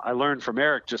 I learned from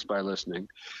Eric just by listening,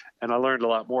 and I learned a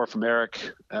lot more from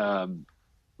Eric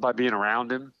by being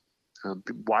around him,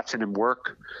 watching him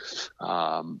work.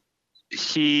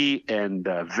 He and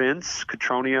Vince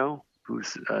Cotroneo,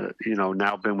 who's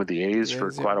now been with the A's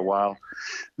for quite a while.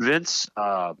 Vince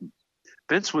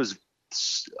was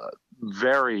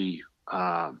very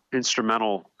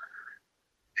instrumental.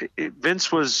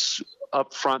 Vince was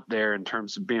up front there in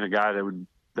terms of being a guy that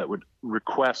would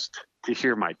request to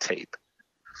hear my tape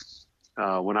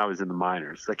when I was in the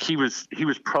minors. Like he was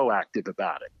proactive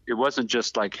about it. It wasn't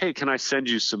just like, hey, can I send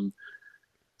you some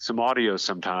audio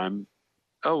sometime?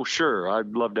 Oh, sure. I'd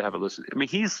love to have it listen. I mean,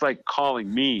 he's like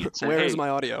calling me and saying, where's my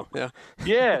audio?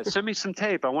 Yeah, send me some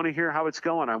tape. I want to hear how it's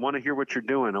going. I want to hear what you're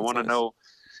doing. I want to know.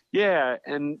 Yeah.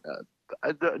 And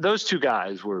those two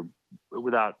guys were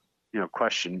without,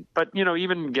 question. But,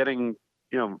 even getting,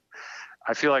 I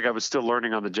feel like I was still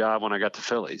learning on the job when I got to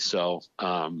Philly. So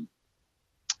I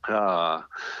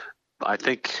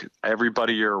think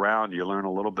everybody you're around, you learn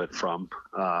a little bit from.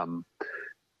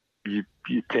 You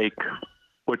take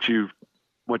what you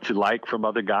like from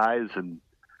other guys, and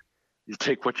you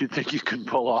take what you think you can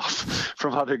pull off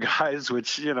from other guys,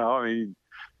 which, you only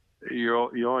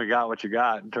got what you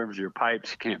got in terms of your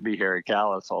pipes. You can't be Harry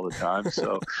Kalas all the time.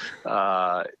 So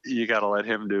you got to let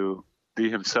him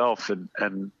be himself. And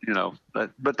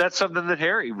but that's something that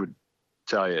Harry would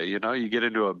tell you. You get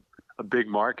into a big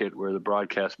market where the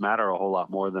broadcasts matter a whole lot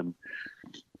more than,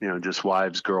 just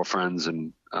wives, girlfriends,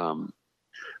 and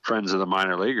friends of the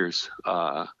minor leaguers.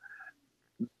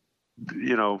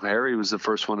 Harry was the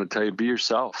first one to tell you, be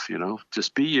yourself,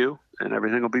 just be you and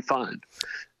everything will be fine.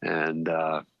 And,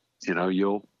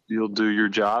 you'll do your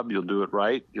job. You'll do it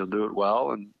right. You'll do it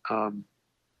well. And,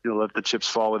 you'll let the chips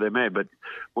fall where they may, but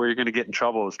where you're going to get in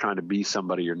trouble is trying to be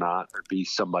somebody you're not, or be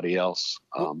somebody else.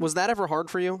 Was that ever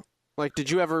hard for you? Like, did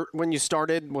you ever, when you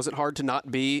started, was it hard to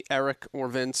not be Eric or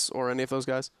Vince or any of those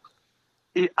guys?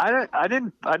 I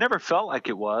never felt like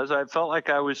it was. I felt like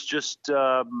I was just,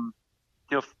 for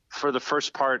the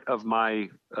first part of my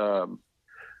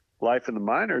life in the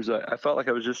minors, I felt like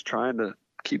I was just trying to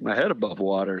keep my head above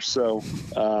water. So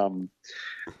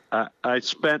I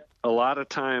spent a lot of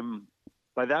time.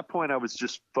 By that point, I was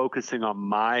just focusing on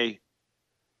my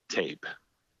tape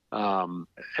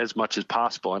as much as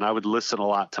possible, and I would listen a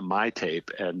lot to my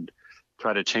tape and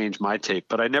try to change my tape.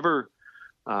 But I never,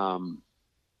 I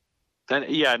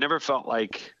never felt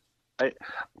like.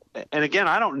 And again,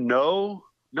 I don't know.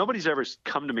 Nobody's ever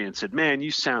come to me and said, man,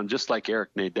 you sound just like Eric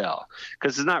Nadel,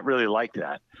 because it's not really like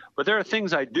that. But there are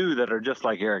things I do that are just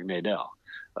like Eric Nadel,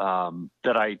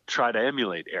 that I try to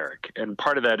emulate Eric. And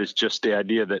part of that is just the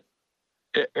idea that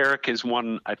Eric is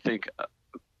one, I think,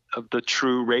 of the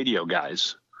true radio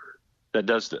guys that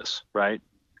does this, right?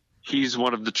 He's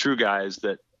one of the true guys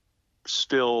that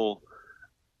still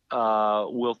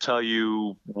will tell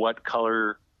you what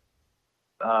color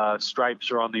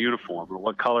stripes are on the uniform, or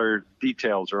what color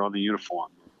details are on the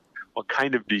uniform, what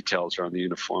kind of details are on the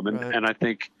uniform. And I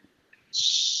think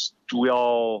we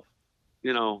all,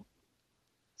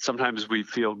 sometimes we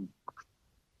feel,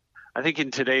 I think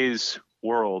in today's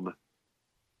world,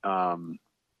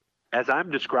 as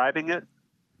I'm describing it,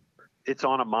 it's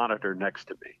on a monitor next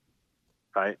to me,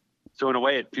 right? So in a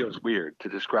way, it feels weird to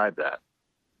describe that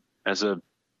as a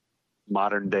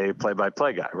modern day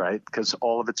play-by-play guy, right? Because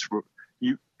all of it's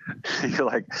you're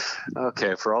like,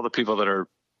 okay, for all the people that are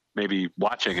maybe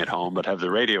watching at home but have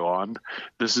the radio on,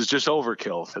 this is just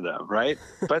overkill for them, right?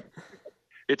 But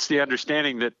it's the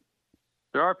understanding that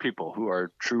there are people who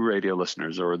are true radio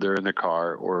listeners, or they're in their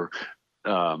car, or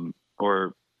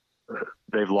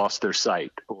they've lost their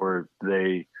sight, or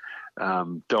they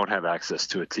don't have access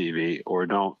to a TV, or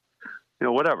don't,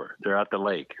 whatever. They're at the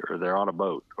lake, or they're on a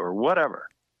boat, or whatever.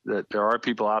 That there are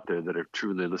people out there that are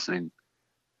truly listening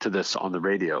to this on the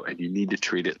radio, and you need to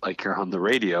treat it like you're on the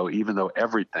radio, even though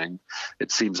everything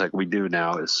it seems like we do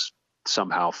now is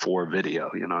somehow for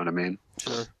video. You know what I mean?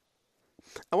 Sure.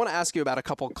 I want to ask you about a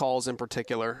couple calls in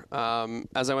particular.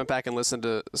 As I went back and listened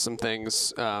to some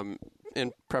things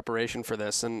in preparation for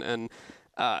this, and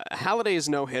Halliday's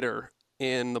no-hitter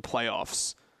in the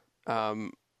playoffs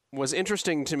was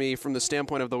interesting to me from the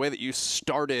standpoint of the way that you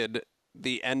started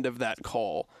the end of that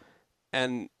call.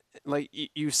 And like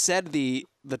you said the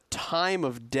time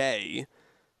of day,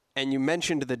 and you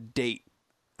mentioned the date,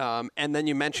 and then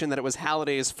you mentioned that it was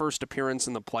Halliday's first appearance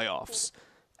in the playoffs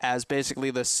as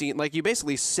basically the scene. Like, you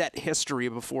basically set history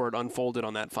before it unfolded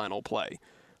on that final play,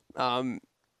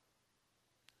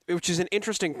 which is an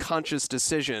interesting conscious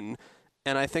decision,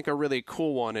 and I think a really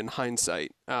cool one in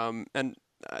hindsight. And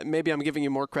maybe I'm giving you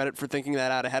more credit for thinking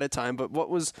that out ahead of time, but what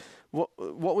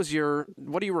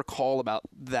do you recall about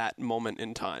that moment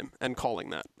in time and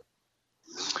calling that?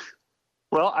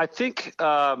 Well, I think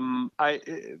in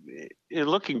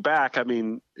looking back, I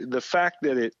mean, the fact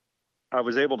that I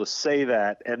was able to say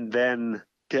that and then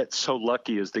get so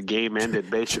lucky as the game ended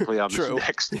basically on this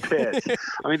next pitch.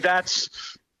 I mean, that's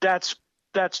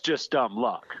just dumb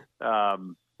luck.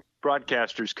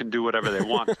 Broadcasters can do whatever they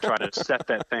want to try to set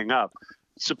that thing up.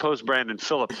 Suppose Brandon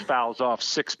Phillips fouls off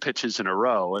 6 pitches in a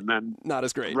row, and then not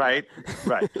as great. Right.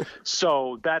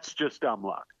 So that's just dumb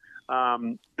luck.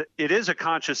 It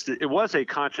was a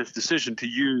conscious decision to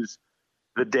use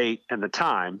the date and the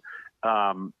time.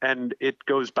 And it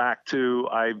goes back to,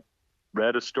 I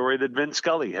read a story that Vin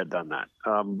Scully had done that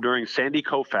during Sandy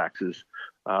Koufax's,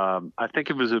 I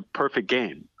think it was a perfect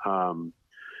game.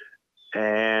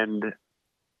 And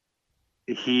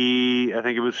I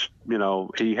think it was,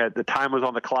 he had, the time was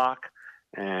on the clock,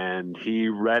 and he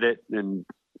read it in,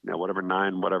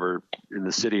 whatever in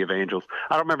the City of Angels.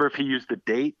 I don't remember if he used the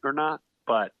date or not,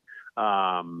 but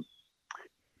I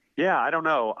don't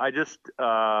know. I just,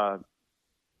 I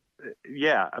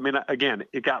mean, again,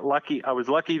 it got lucky. I was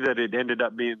lucky that it ended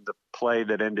up being the play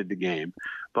that ended the game,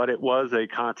 but it was a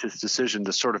conscious decision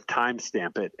to sort of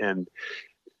timestamp it and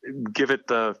give it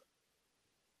the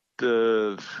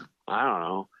I don't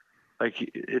know, like,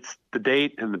 it's the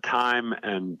date and the time,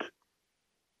 and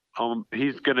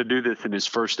he's going to do this in his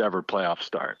first ever playoff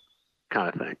start,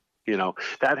 kind of thing.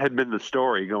 That had been the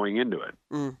story going into it.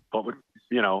 But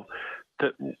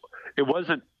it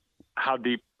wasn't how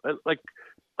deep, like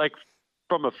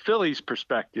from a Phillies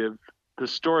perspective, the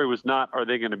story was not, are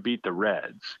they going to beat the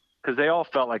Reds? Because they all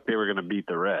felt like they were going to beat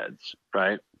the Reds,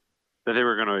 right? That they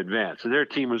were going to advance. So their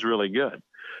team was really good.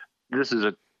 This is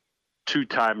a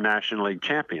 2-time National League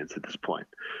champions at this point.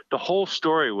 The whole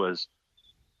story was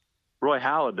Roy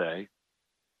Halladay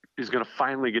is going to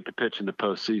finally get to pitch in the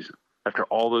postseason after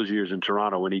all those years in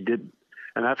Toronto when he didn't.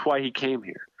 And that's why he came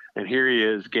here. And here he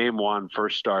is, game 1,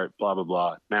 first start, blah, blah,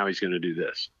 blah. Now he's going to do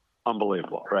this.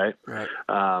 Unbelievable, right? Right.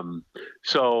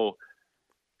 So,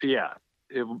 yeah,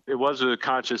 it was a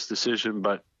conscious decision,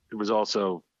 but it was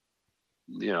also,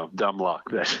 dumb luck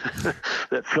that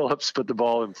that Phillips put the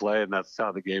ball in play, and that's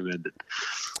how the game ended.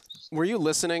 Were you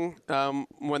listening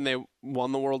when they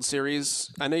won the World Series?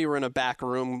 I know you were in a back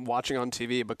room watching on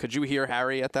TV, but could you hear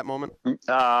Harry at that moment?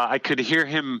 I could hear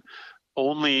him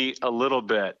only a little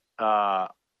bit on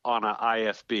an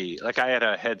IFB. Like, I had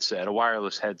a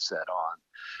wireless headset on,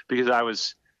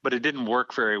 because but it didn't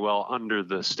work very well under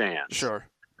the stands. Sure.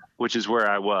 Which is where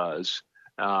I was.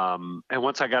 And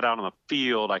once I got out on the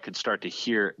field, I could start to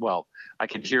hear, I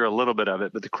could hear a little bit of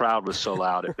it, but the crowd was so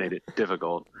loud it made it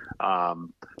difficult.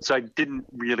 So I didn't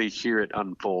really hear it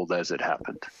unfold as it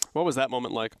happened. What was that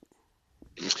moment like?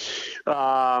 It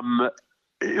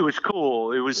was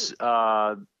cool. It was,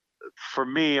 for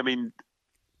me, I mean,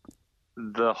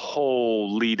 the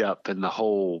whole lead up and the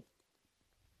whole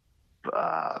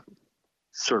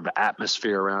sort of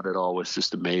atmosphere around it all was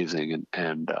just amazing.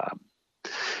 And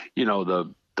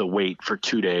the wait for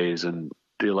 2 days and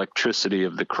the electricity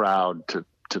of the crowd to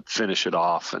finish it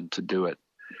off and to do it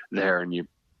there. And you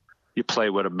play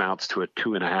what amounts to a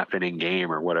 2.5 inning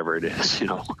game or whatever it is,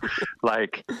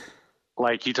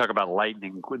 like you talk about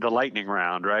the lightning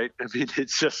round, right? I mean,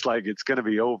 it's just like, it's going to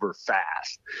be over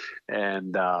fast.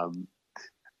 And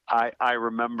I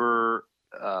remember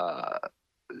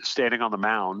standing on the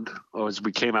mound as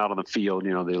we came out on the field.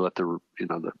 They let the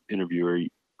interviewer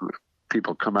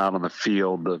people come out on the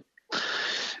field,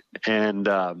 and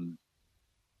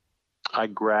I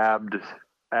grabbed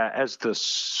as the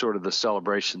sort of the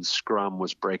celebration scrum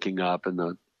was breaking up and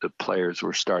the players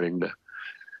were starting to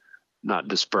not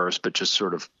disperse, but just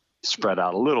sort of spread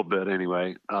out a little bit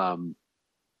anyway.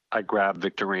 I grabbed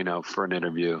Victorino for an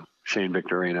interview, Shane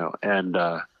Victorino, and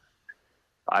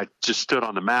I just stood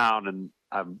on the mound and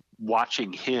I'm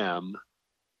watching him.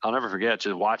 I'll never forget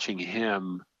just watching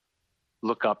him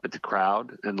look up at the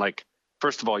crowd. And like,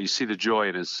 first of all, you see the joy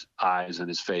in his eyes and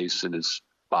his face and his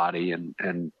body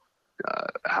and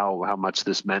how much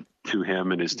this meant to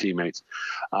him and his teammates.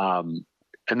 And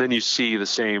then you see the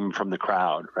same from the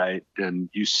crowd, right? And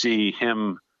you see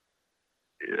him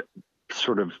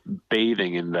sort of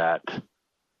bathing in that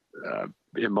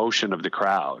emotion of the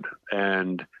crowd.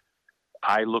 And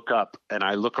I look up and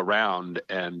I look around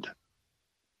and,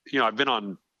 I've been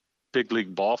on big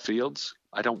league ball fields.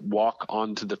 I don't walk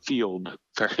onto the field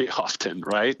very often,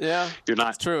 right? Yeah, you're not.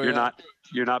 That's true.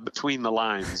 You're not between the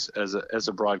lines as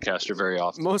a broadcaster very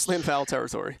often. Mostly in foul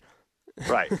territory.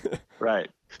 Right, right.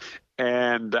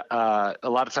 And a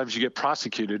lot of times you get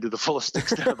prosecuted to the fullest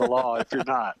extent of the law if you're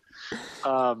not.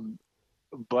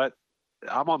 But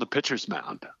I'm on the pitcher's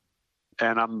mound,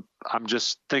 and I'm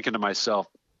just thinking to myself,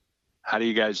 how do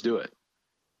you guys do it?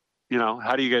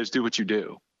 How do you guys do what you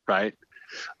do, right?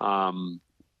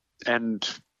 And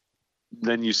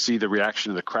then you see the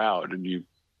reaction of the crowd, and you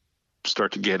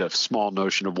start to get a small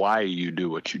notion of why you do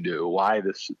what you do, why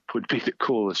this would be the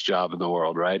coolest job in the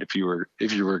world, right? If you were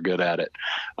good at it.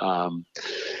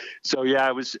 So yeah,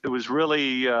 it was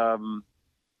really,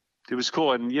 it was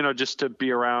cool. And, just to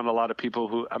be around a lot of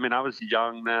people I was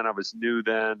young then, I was new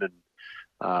then.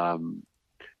 And,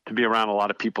 to be around a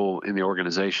lot of people in the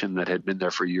organization that had been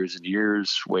there for years and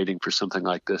years, waiting for something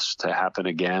like this to happen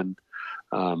again.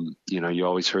 You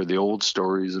always heard the old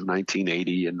stories of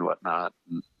 1980 and whatnot,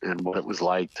 and what it was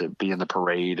like to be in the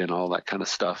parade and all that kind of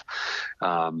stuff.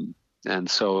 And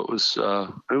so it was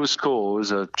cool. It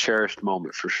was a cherished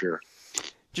moment for sure.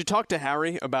 Did you talk to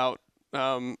Harry about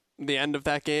the end of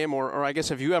that game, or I guess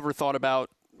have you ever thought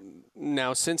about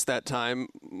now since that time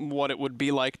what it would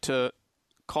be like to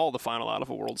call the final out of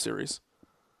a World Series?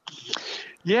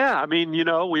 Yeah, we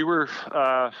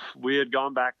had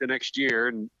gone back the next year,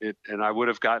 and I would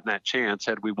have gotten that chance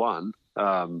had we won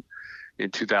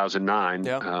in 2009,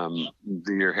 the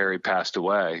year Harry passed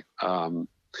away. The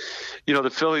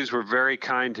Phillies were very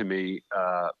kind to me.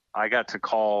 I got to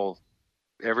call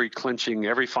every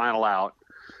final out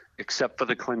except for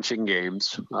the clinching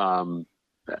games.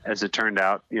 As it turned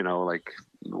out,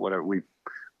 whatever we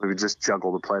would just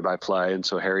juggle the play-by-play, and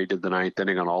so Harry did the ninth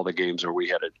inning on all the games where we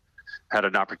had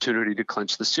an opportunity to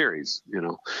clinch the series,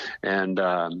 and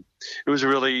it was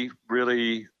really,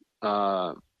 really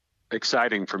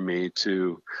exciting for me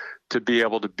to be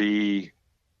able to be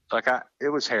like, it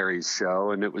was Harry's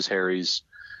show, and it was Harry's.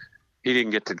 He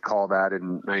didn't get to call that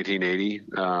in 1980.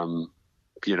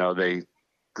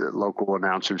 The local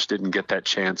announcers didn't get that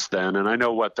chance then, and I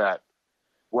know what that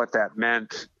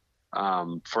meant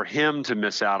for him to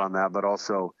miss out on that, but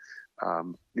also.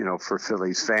 For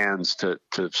Phillies fans to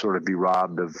sort of be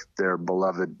robbed of their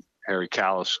beloved Harry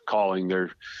Kalas calling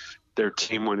their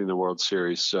team winning the World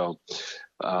Series. So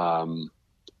for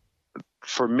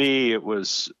me, it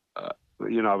was, I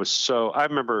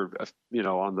remember,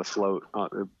 on the float,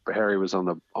 Harry was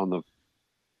on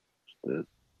the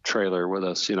trailer with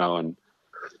us, and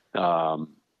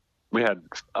we had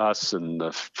us and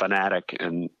the Fanatic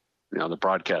and, the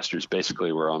broadcasters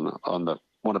basically were on the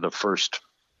one of the first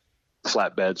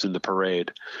flatbeds in the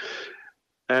parade.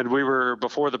 And we were,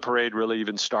 before the parade really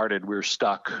even started, we were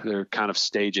stuck. They're kind of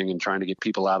staging and trying to get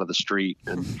people out of the street.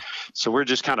 And so we're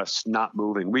just kind of not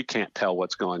moving. We can't tell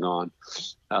what's going on.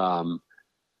 And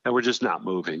we're just not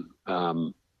moving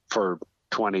for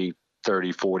 20,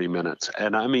 30, 40 minutes.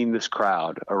 And this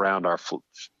crowd around our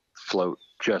float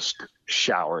just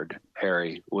showered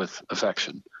Harry with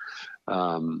affection.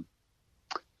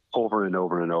 Over and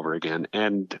over and over again.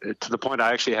 And to the point,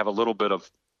 I actually have a little bit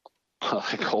of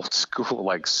like old school,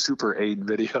 like Super 8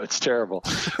 video. It's terrible.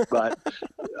 But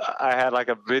I had like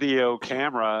a video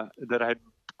camera that I'd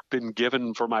been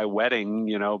given for my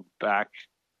wedding, back,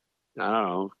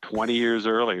 20 years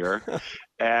earlier.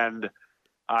 And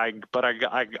I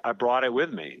brought it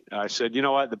with me. I said, you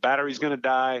know what, the battery's going to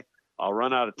die. I'll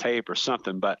run out of tape or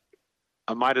something, but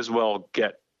I might as well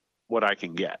get what I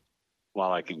can get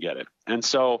while I can get it. And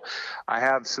so I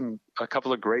have a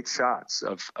couple of great shots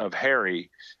of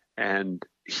Harry, and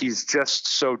he's just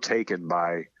so taken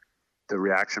by the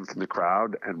reaction from the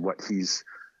crowd and what he's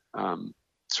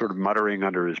sort of muttering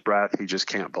under his breath. He just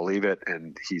can't believe it,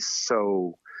 and he's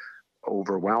so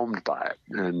overwhelmed by it.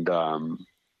 And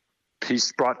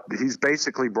he's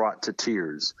basically brought to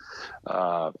tears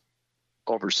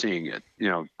overseeing it,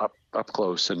 up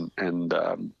close. And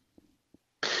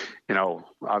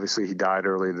obviously he died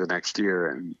early the next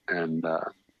year, and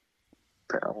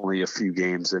only a few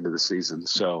games into the season.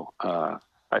 So I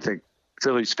think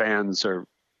Phillies fans are,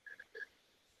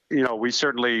 we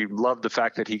certainly love the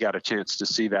fact that he got a chance to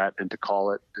see that and to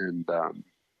call it. And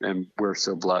we're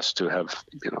so blessed to have,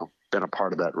 been a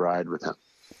part of that ride with him.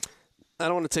 I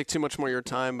don't want to take too much more of your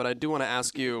time, but I do want to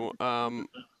ask you, on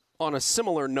a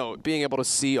similar note, being able to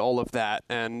see all of that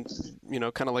and,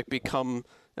 kind of like become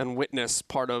and witness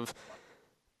part of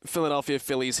Philadelphia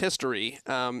Phillies history.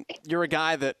 You're a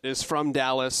guy that is from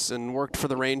Dallas and worked for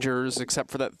the Rangers,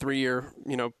 except for that 3-year,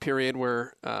 period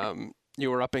where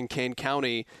you were up in Kane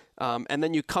County. And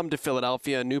then you come to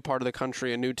Philadelphia, a new part of the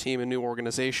country, a new team, a new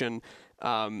organization.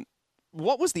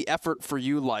 What was the effort for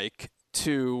you like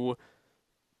to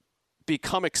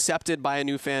become accepted by a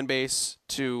new fan base,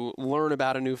 to learn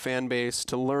about a new fan base,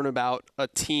 to learn about a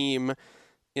team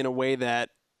in a way that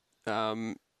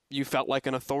you felt like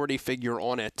an authority figure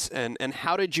on it? And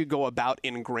how did you go about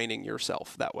ingraining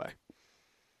yourself that way?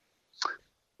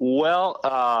 Well,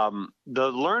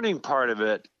 the learning part of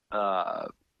it,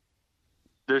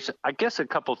 there's, I guess, a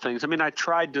couple things. I mean, I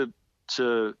tried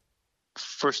to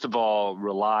first of all,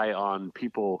 rely on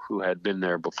people who had been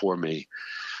there before me.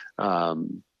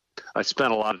 I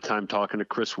spent a lot of time talking to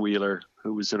Chris Wheeler,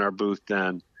 who was in our booth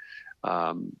then.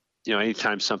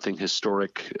 Anytime something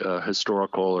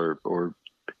historical or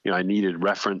I needed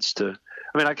reference to,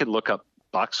 I could look up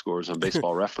box scores on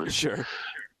Baseball Reference. Sure.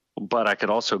 But I could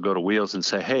also go to Wheels and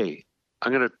say, hey,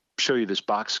 I'm going to show you this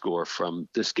box score from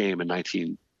this game in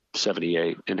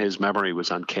 1978. And his memory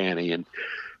was uncanny. And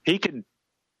he could,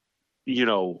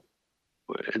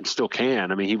 and still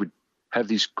can. He would have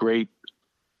these great,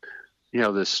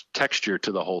 this texture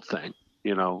to the whole thing,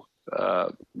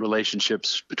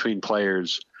 relationships between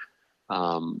players,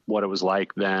 what it was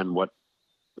like then, what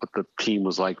the team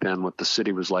was like then, what the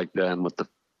city was like then, what the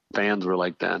fans were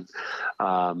like then.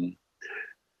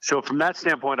 So from that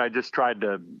standpoint, I just tried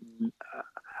to,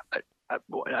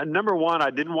 number one,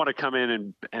 I didn't want to come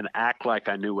in and act like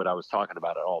I knew what I was talking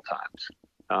about at all times.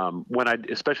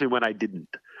 Especially when I didn't,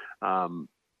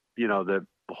 the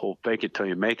whole fake it till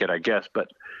you make it, I guess, but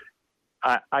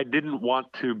I didn't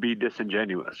want to be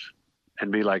disingenuous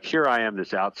and be like, here I am,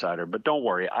 this outsider, but don't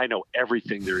worry, I know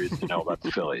everything there is to know about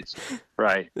the Phillies,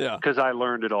 right? Yeah. Because I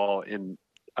learned it all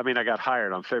I got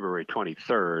hired on February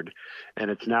 23rd,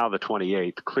 and it's now the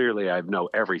 28th. Clearly, I know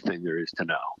everything there is to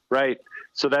know, right?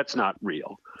 So that's not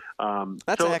real.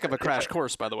 That's a heck of a crash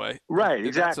course, by the way. Right,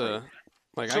 exactly.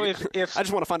 I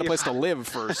just want to find a place to live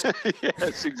first.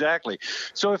 Yes, exactly.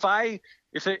 So if I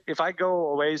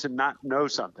go a ways and not know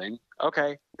something,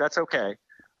 okay, that's okay.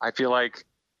 I feel like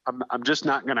I'm just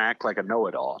not going to act like a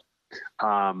know-it-all.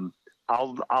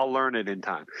 I'll learn it in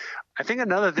time. I think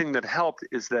another thing that helped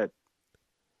is that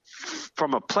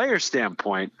from a player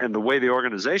standpoint and the way the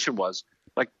organization was,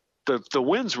 like the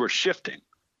winds were shifting.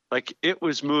 Like it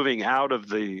was moving out of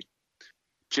the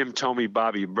Jim Thome,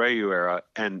 Bobby Abreu era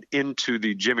and into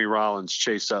the Jimmy Rollins,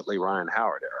 Chase Utley, Ryan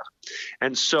Howard era.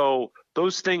 And so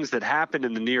those things that happened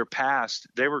in the near past,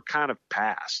 they were kind of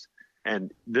past.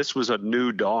 And this was a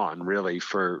new dawn, really,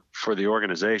 for the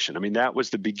organization. That was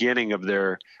the beginning of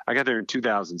I got there in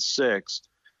 2006,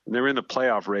 and they were in the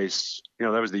playoff race. That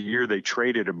was the year they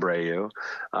traded Abreu.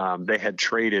 They had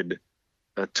traded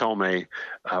Thome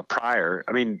prior.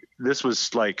 This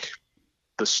was like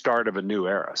the start of a new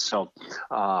era. So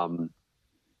from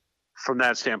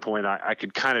that standpoint, I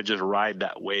could kind of just ride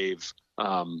that wave.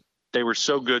 They were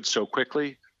so good so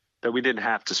quickly that we didn't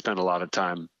have to spend a lot of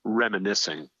time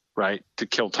reminiscing, right, to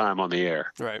kill time on the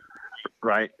air.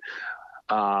 Right.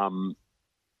 And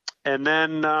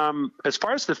then as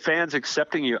far as the fans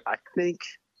accepting you, I think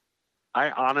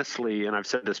I honestly, and I've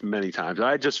said this many times,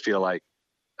 I just feel like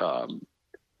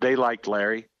they liked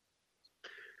Larry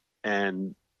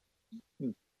and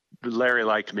Larry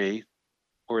liked me,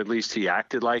 or at least he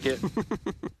acted like it.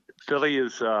 Philly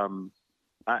is, I'm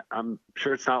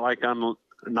sure it's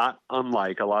not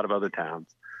unlike a lot of other towns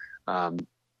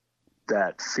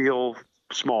that feel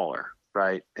smaller,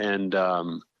 right? And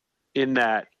in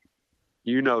that,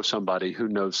 somebody who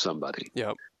knows somebody.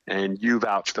 Yep. And you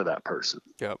vouch for that person.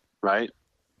 Yep. Right?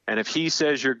 And if he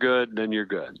says you're good, then you're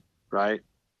good, right?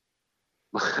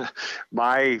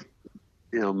 My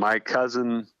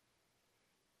cousin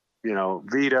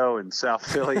Vito in South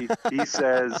Philly, he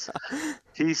says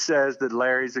that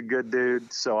Larry's a good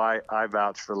dude, so I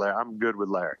vouch for Larry. I'm good with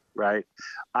Larry, right?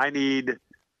 I need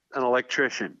an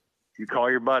electrician. You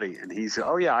call your buddy, and he says,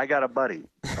 "Oh yeah, I got a buddy,"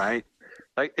 right?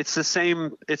 Like it's the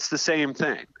same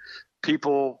thing.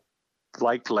 People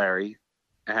liked Larry,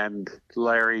 and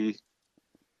Larry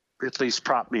at least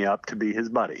propped me up to be his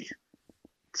buddy.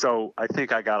 So I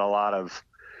think I got a lot of.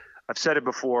 I've said it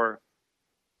before.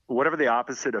 Whatever the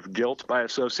opposite of guilt by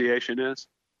association is,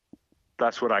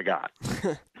 that's what I got.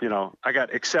 I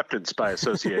got acceptance by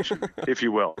association, if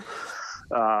you will.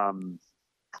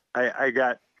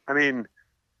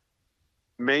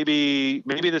 Maybe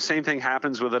the same thing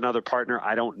happens with another partner.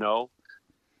 I don't know,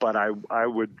 but I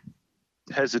would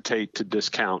hesitate to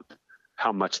discount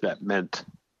how much that meant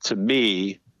to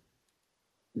me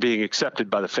being accepted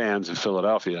by the fans of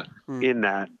Philadelphia in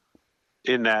that,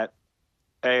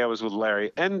 I was with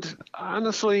Larry. And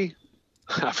honestly,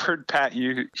 I've heard Pat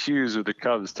Hughes of the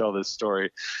Cubs tell this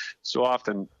story so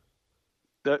often.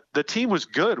 The team was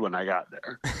good when I got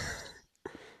there.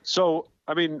 So,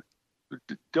 don't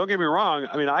get me wrong.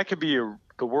 I could be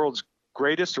the world's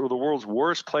greatest or the world's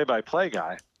worst play-by-play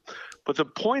guy. But the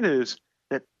point is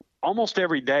that almost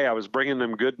every day I was bringing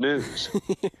them good news.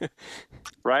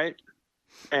 Right?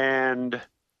 And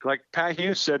like Pat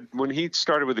Hughes said, when he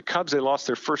started with the Cubs, they lost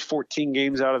their first 14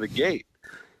 games out of the gate,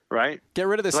 right? Get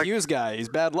rid of this Hughes guy. He's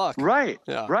bad luck. Right,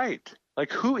 yeah. Right.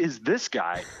 Like, who is this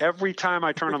guy? Every time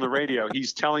I turn on the radio,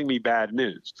 he's telling me bad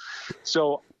news.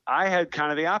 So I had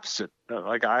kind of the opposite.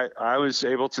 Like, I was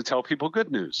able to tell people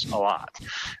good news a lot.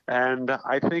 And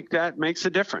I think that makes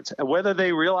a difference. And whether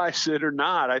they realize it or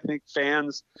not, I think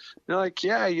fans, they're like,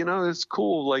 yeah, it's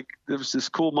cool. Like, there was this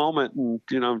cool moment and,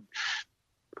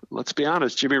 let's be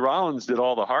honest, Jimmy Rollins did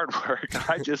all the hard work.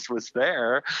 I just was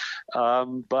there.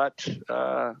 So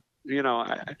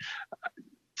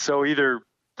either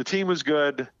the team was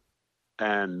good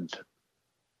and,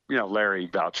 Larry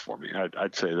vouched for me.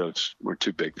 I'd say those were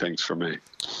two big things for me.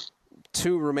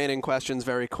 Two remaining questions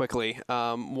very quickly.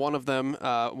 One of them,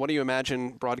 what do you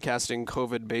imagine broadcasting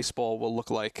COVID baseball will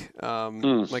look like?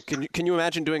 Like, can you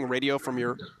imagine doing radio from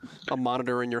a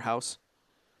monitor in your house?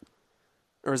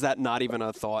 Or is that not even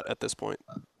a thought at this point?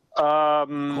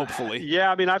 Hopefully.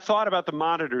 Yeah, I've thought about the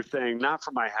monitor thing, not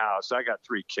for my house. I got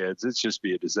 3 kids. It's just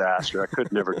be a disaster. I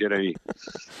could never get any.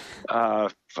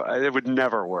 It would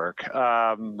never work.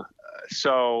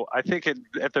 So I think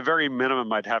at the very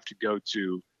minimum, I'd have to go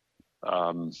to,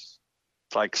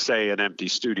 say, an empty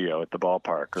studio at the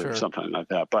ballpark or something like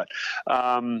that. But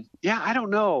I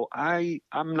don't know.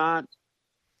 I'm not.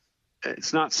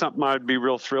 It's not something I'd be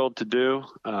real thrilled to do.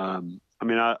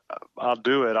 I'll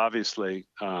do it, obviously,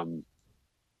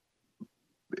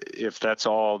 if that's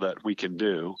all that we can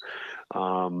do,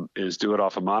 is do it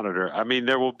off a monitor.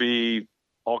 There will be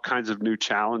all kinds of new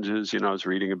challenges. I was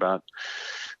reading about,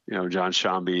 John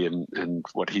Shambi and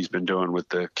what he's been doing with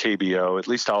the KBO. At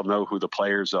least I'll know who the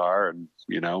players are, and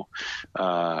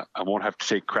I won't have to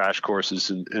take crash courses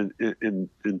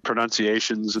in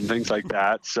pronunciations and things like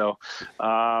that. So,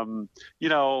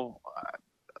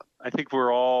 I think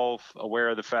we're all aware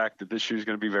of the fact that this year is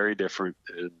going to be very different,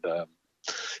 and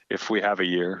if we have a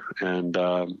year, and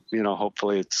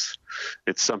hopefully it's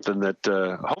something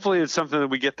that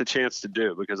we get the chance to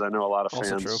do, because I know a lot of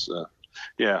fans.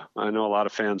 I know a lot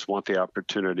of fans want the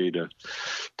opportunity to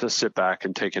sit back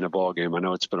and take in a ball game. I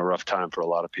know it's been a rough time for a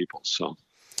lot of people. So.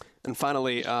 And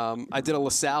finally, I did a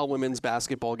LaSalle women's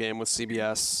basketball game with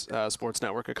CBS Sports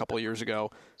Network a couple of years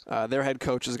ago. Their head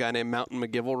coach is a guy named Mountain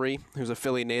McGilvory, who's a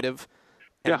Philly native.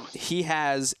 And he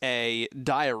has a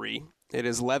diary. It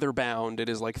is leather bound. It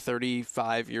is like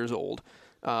 35 years old,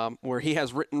 where he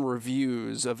has written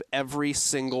reviews of every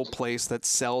single place that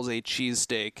sells a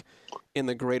cheesesteak in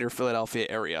the greater Philadelphia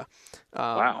area.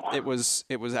 Wow. It was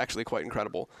actually quite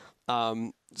incredible.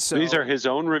 So these are his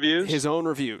own reviews? His own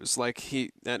reviews. Like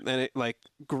it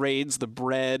grades the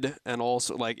bread and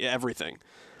also like everything.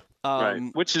 Right.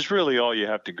 Which is really all you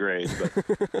have to grade.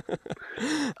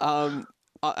 But.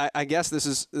 I guess this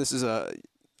is a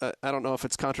I don't know if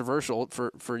it's controversial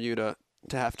for you to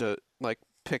have to like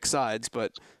pick sides,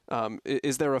 but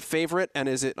is there a favorite, and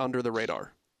is it under the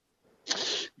radar?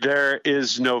 There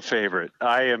is no favorite.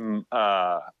 I am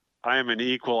an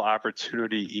equal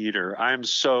opportunity eater. I am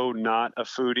so not a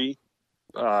foodie.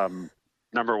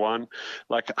 Number one,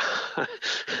 like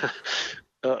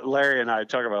Larry and I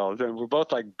talk about all the time. We're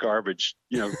both like garbage,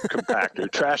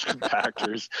 compactor, trash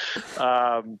compactors.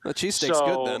 The cheesesteak's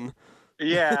good then.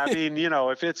 Yeah,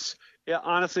 if it's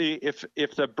honestly,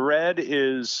 if the bread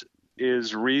is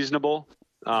reasonable,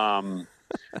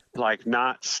 like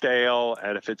not stale,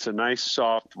 and if it's a nice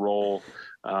soft roll,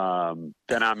 then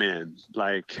I'm in.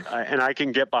 And I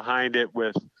can get behind it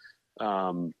with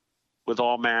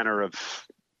all manner of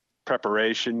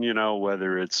preparation,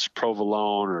 whether it's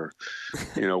provolone or,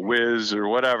 whiz or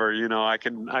whatever, I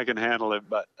can handle it.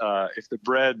 But if the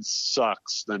bread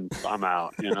sucks, then I'm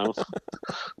out,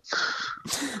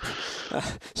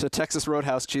 So Texas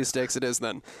Roadhouse cheesesteaks it is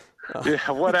then.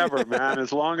 Yeah, whatever, man.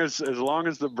 As long as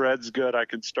the bread's good, I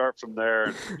can start from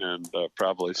there and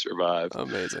probably survive.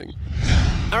 Amazing.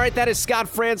 All right, that is Scott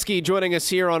Franzke joining us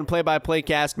here on Play by Play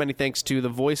Cast. Many thanks to the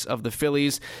voice of the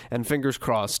Phillies, and fingers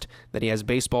crossed that he has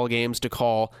baseball games to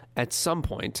call at some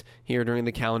point here during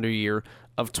the calendar year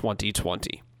of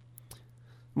 2020.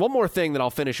 One more thing that I'll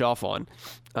finish off on,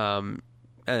 and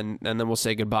then we'll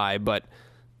say goodbye. But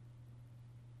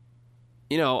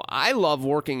I love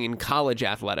working in college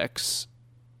athletics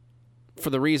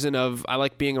for the reason of I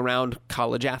like being around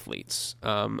college athletes.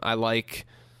 I like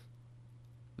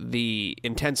the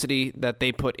intensity that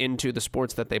they put into the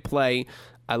sports that they play.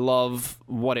 I love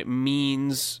what it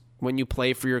means when you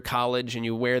play for your college and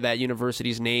you wear that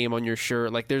university's name on your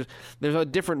shirt. Like there's a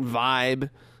different vibe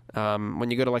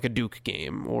when you go to like a Duke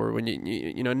game or when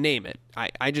you name it.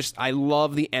 I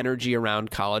love the energy around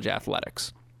college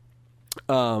athletics.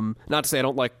 Not to say I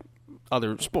don't like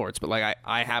other sports, but like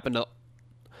I happen to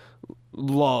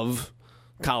love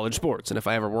college sports, and if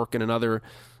I ever work in another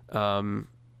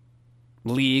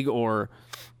league or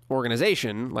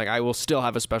organization, like I will still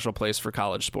have a special place for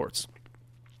college sports.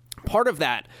 Part of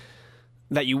that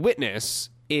you witness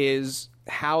is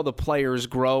how the players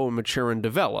grow and mature and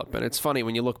develop. And it's funny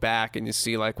when you look back and you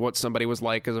see like what somebody was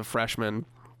like as a freshman,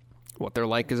 what they're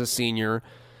like as a senior,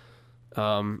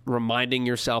 reminding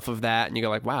yourself of that, and you go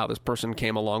like, wow, this person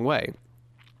came a long way.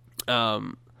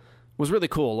 Was really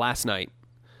cool last night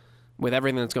with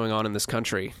everything that's going on in this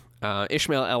country.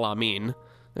 Ishmael El Amin,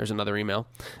 there's another email.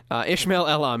 Ishmael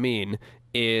El Amin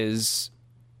is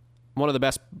one of the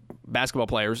best basketball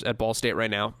players at Ball State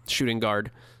right now, shooting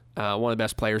guard, one of the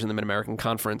best players in the Mid-American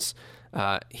Conference.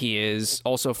 He is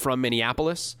also from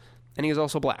Minneapolis, and he is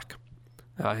also black.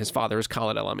 His father is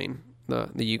Khalid El Amin,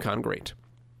 the UConn great.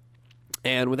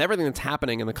 And with everything that's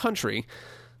happening in the country,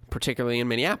 particularly in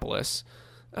Minneapolis,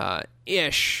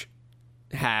 Ish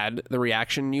had the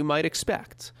reaction you might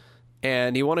expect.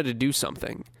 And he wanted to do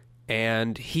something.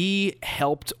 And he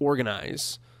helped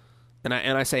organize. And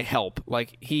I say help.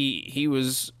 Like, he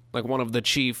was like one of the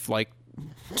chief, like,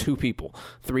 2 people,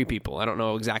 3 people. I don't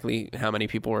know exactly how many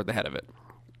people were at the head of it.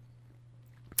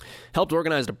 Helped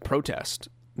organize a protest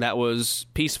that was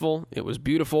peaceful. It was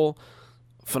beautiful.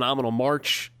 Phenomenal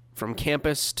march from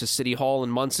campus to City Hall in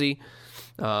Muncie.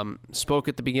 Spoke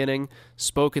at the beginning,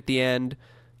 spoke at the end.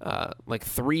 Like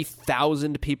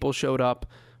 3,000 people showed up.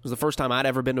 It was the first time I'd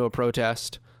ever been to a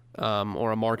protest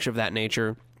or a march of that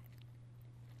nature.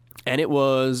 And it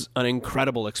was an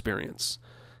incredible experience.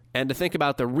 And to think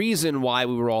about the reason why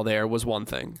we were all there was one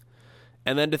thing.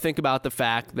 And then to think about the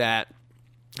fact that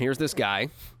here's this guy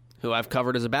who I've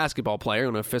covered as a basketball player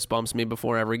and who fist bumps me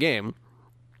before every game.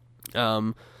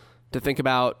 To think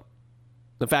about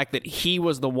the fact that he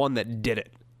was the one that did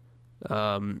it.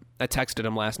 I texted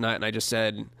him last night and I just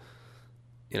said,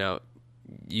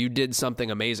 you did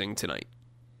something amazing tonight,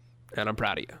 and I'm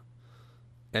proud of you.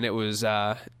 And it was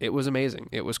amazing.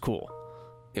 It was cool.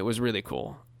 It was really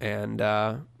cool. And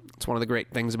it's one of the great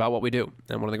things about what we do,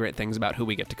 and one of the great things about who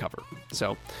we get to cover.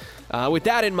 So with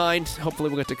that in mind, hopefully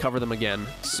we'll get to cover them again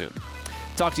soon.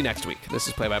 Talk to you next week. This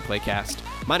is Play by Play Cast.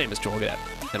 My name is Joel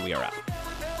Gadet, and we are out.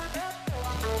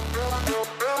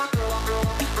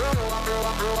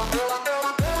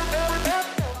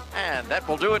 And that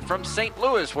will do it from St.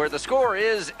 Louis, where the score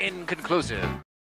is inconclusive.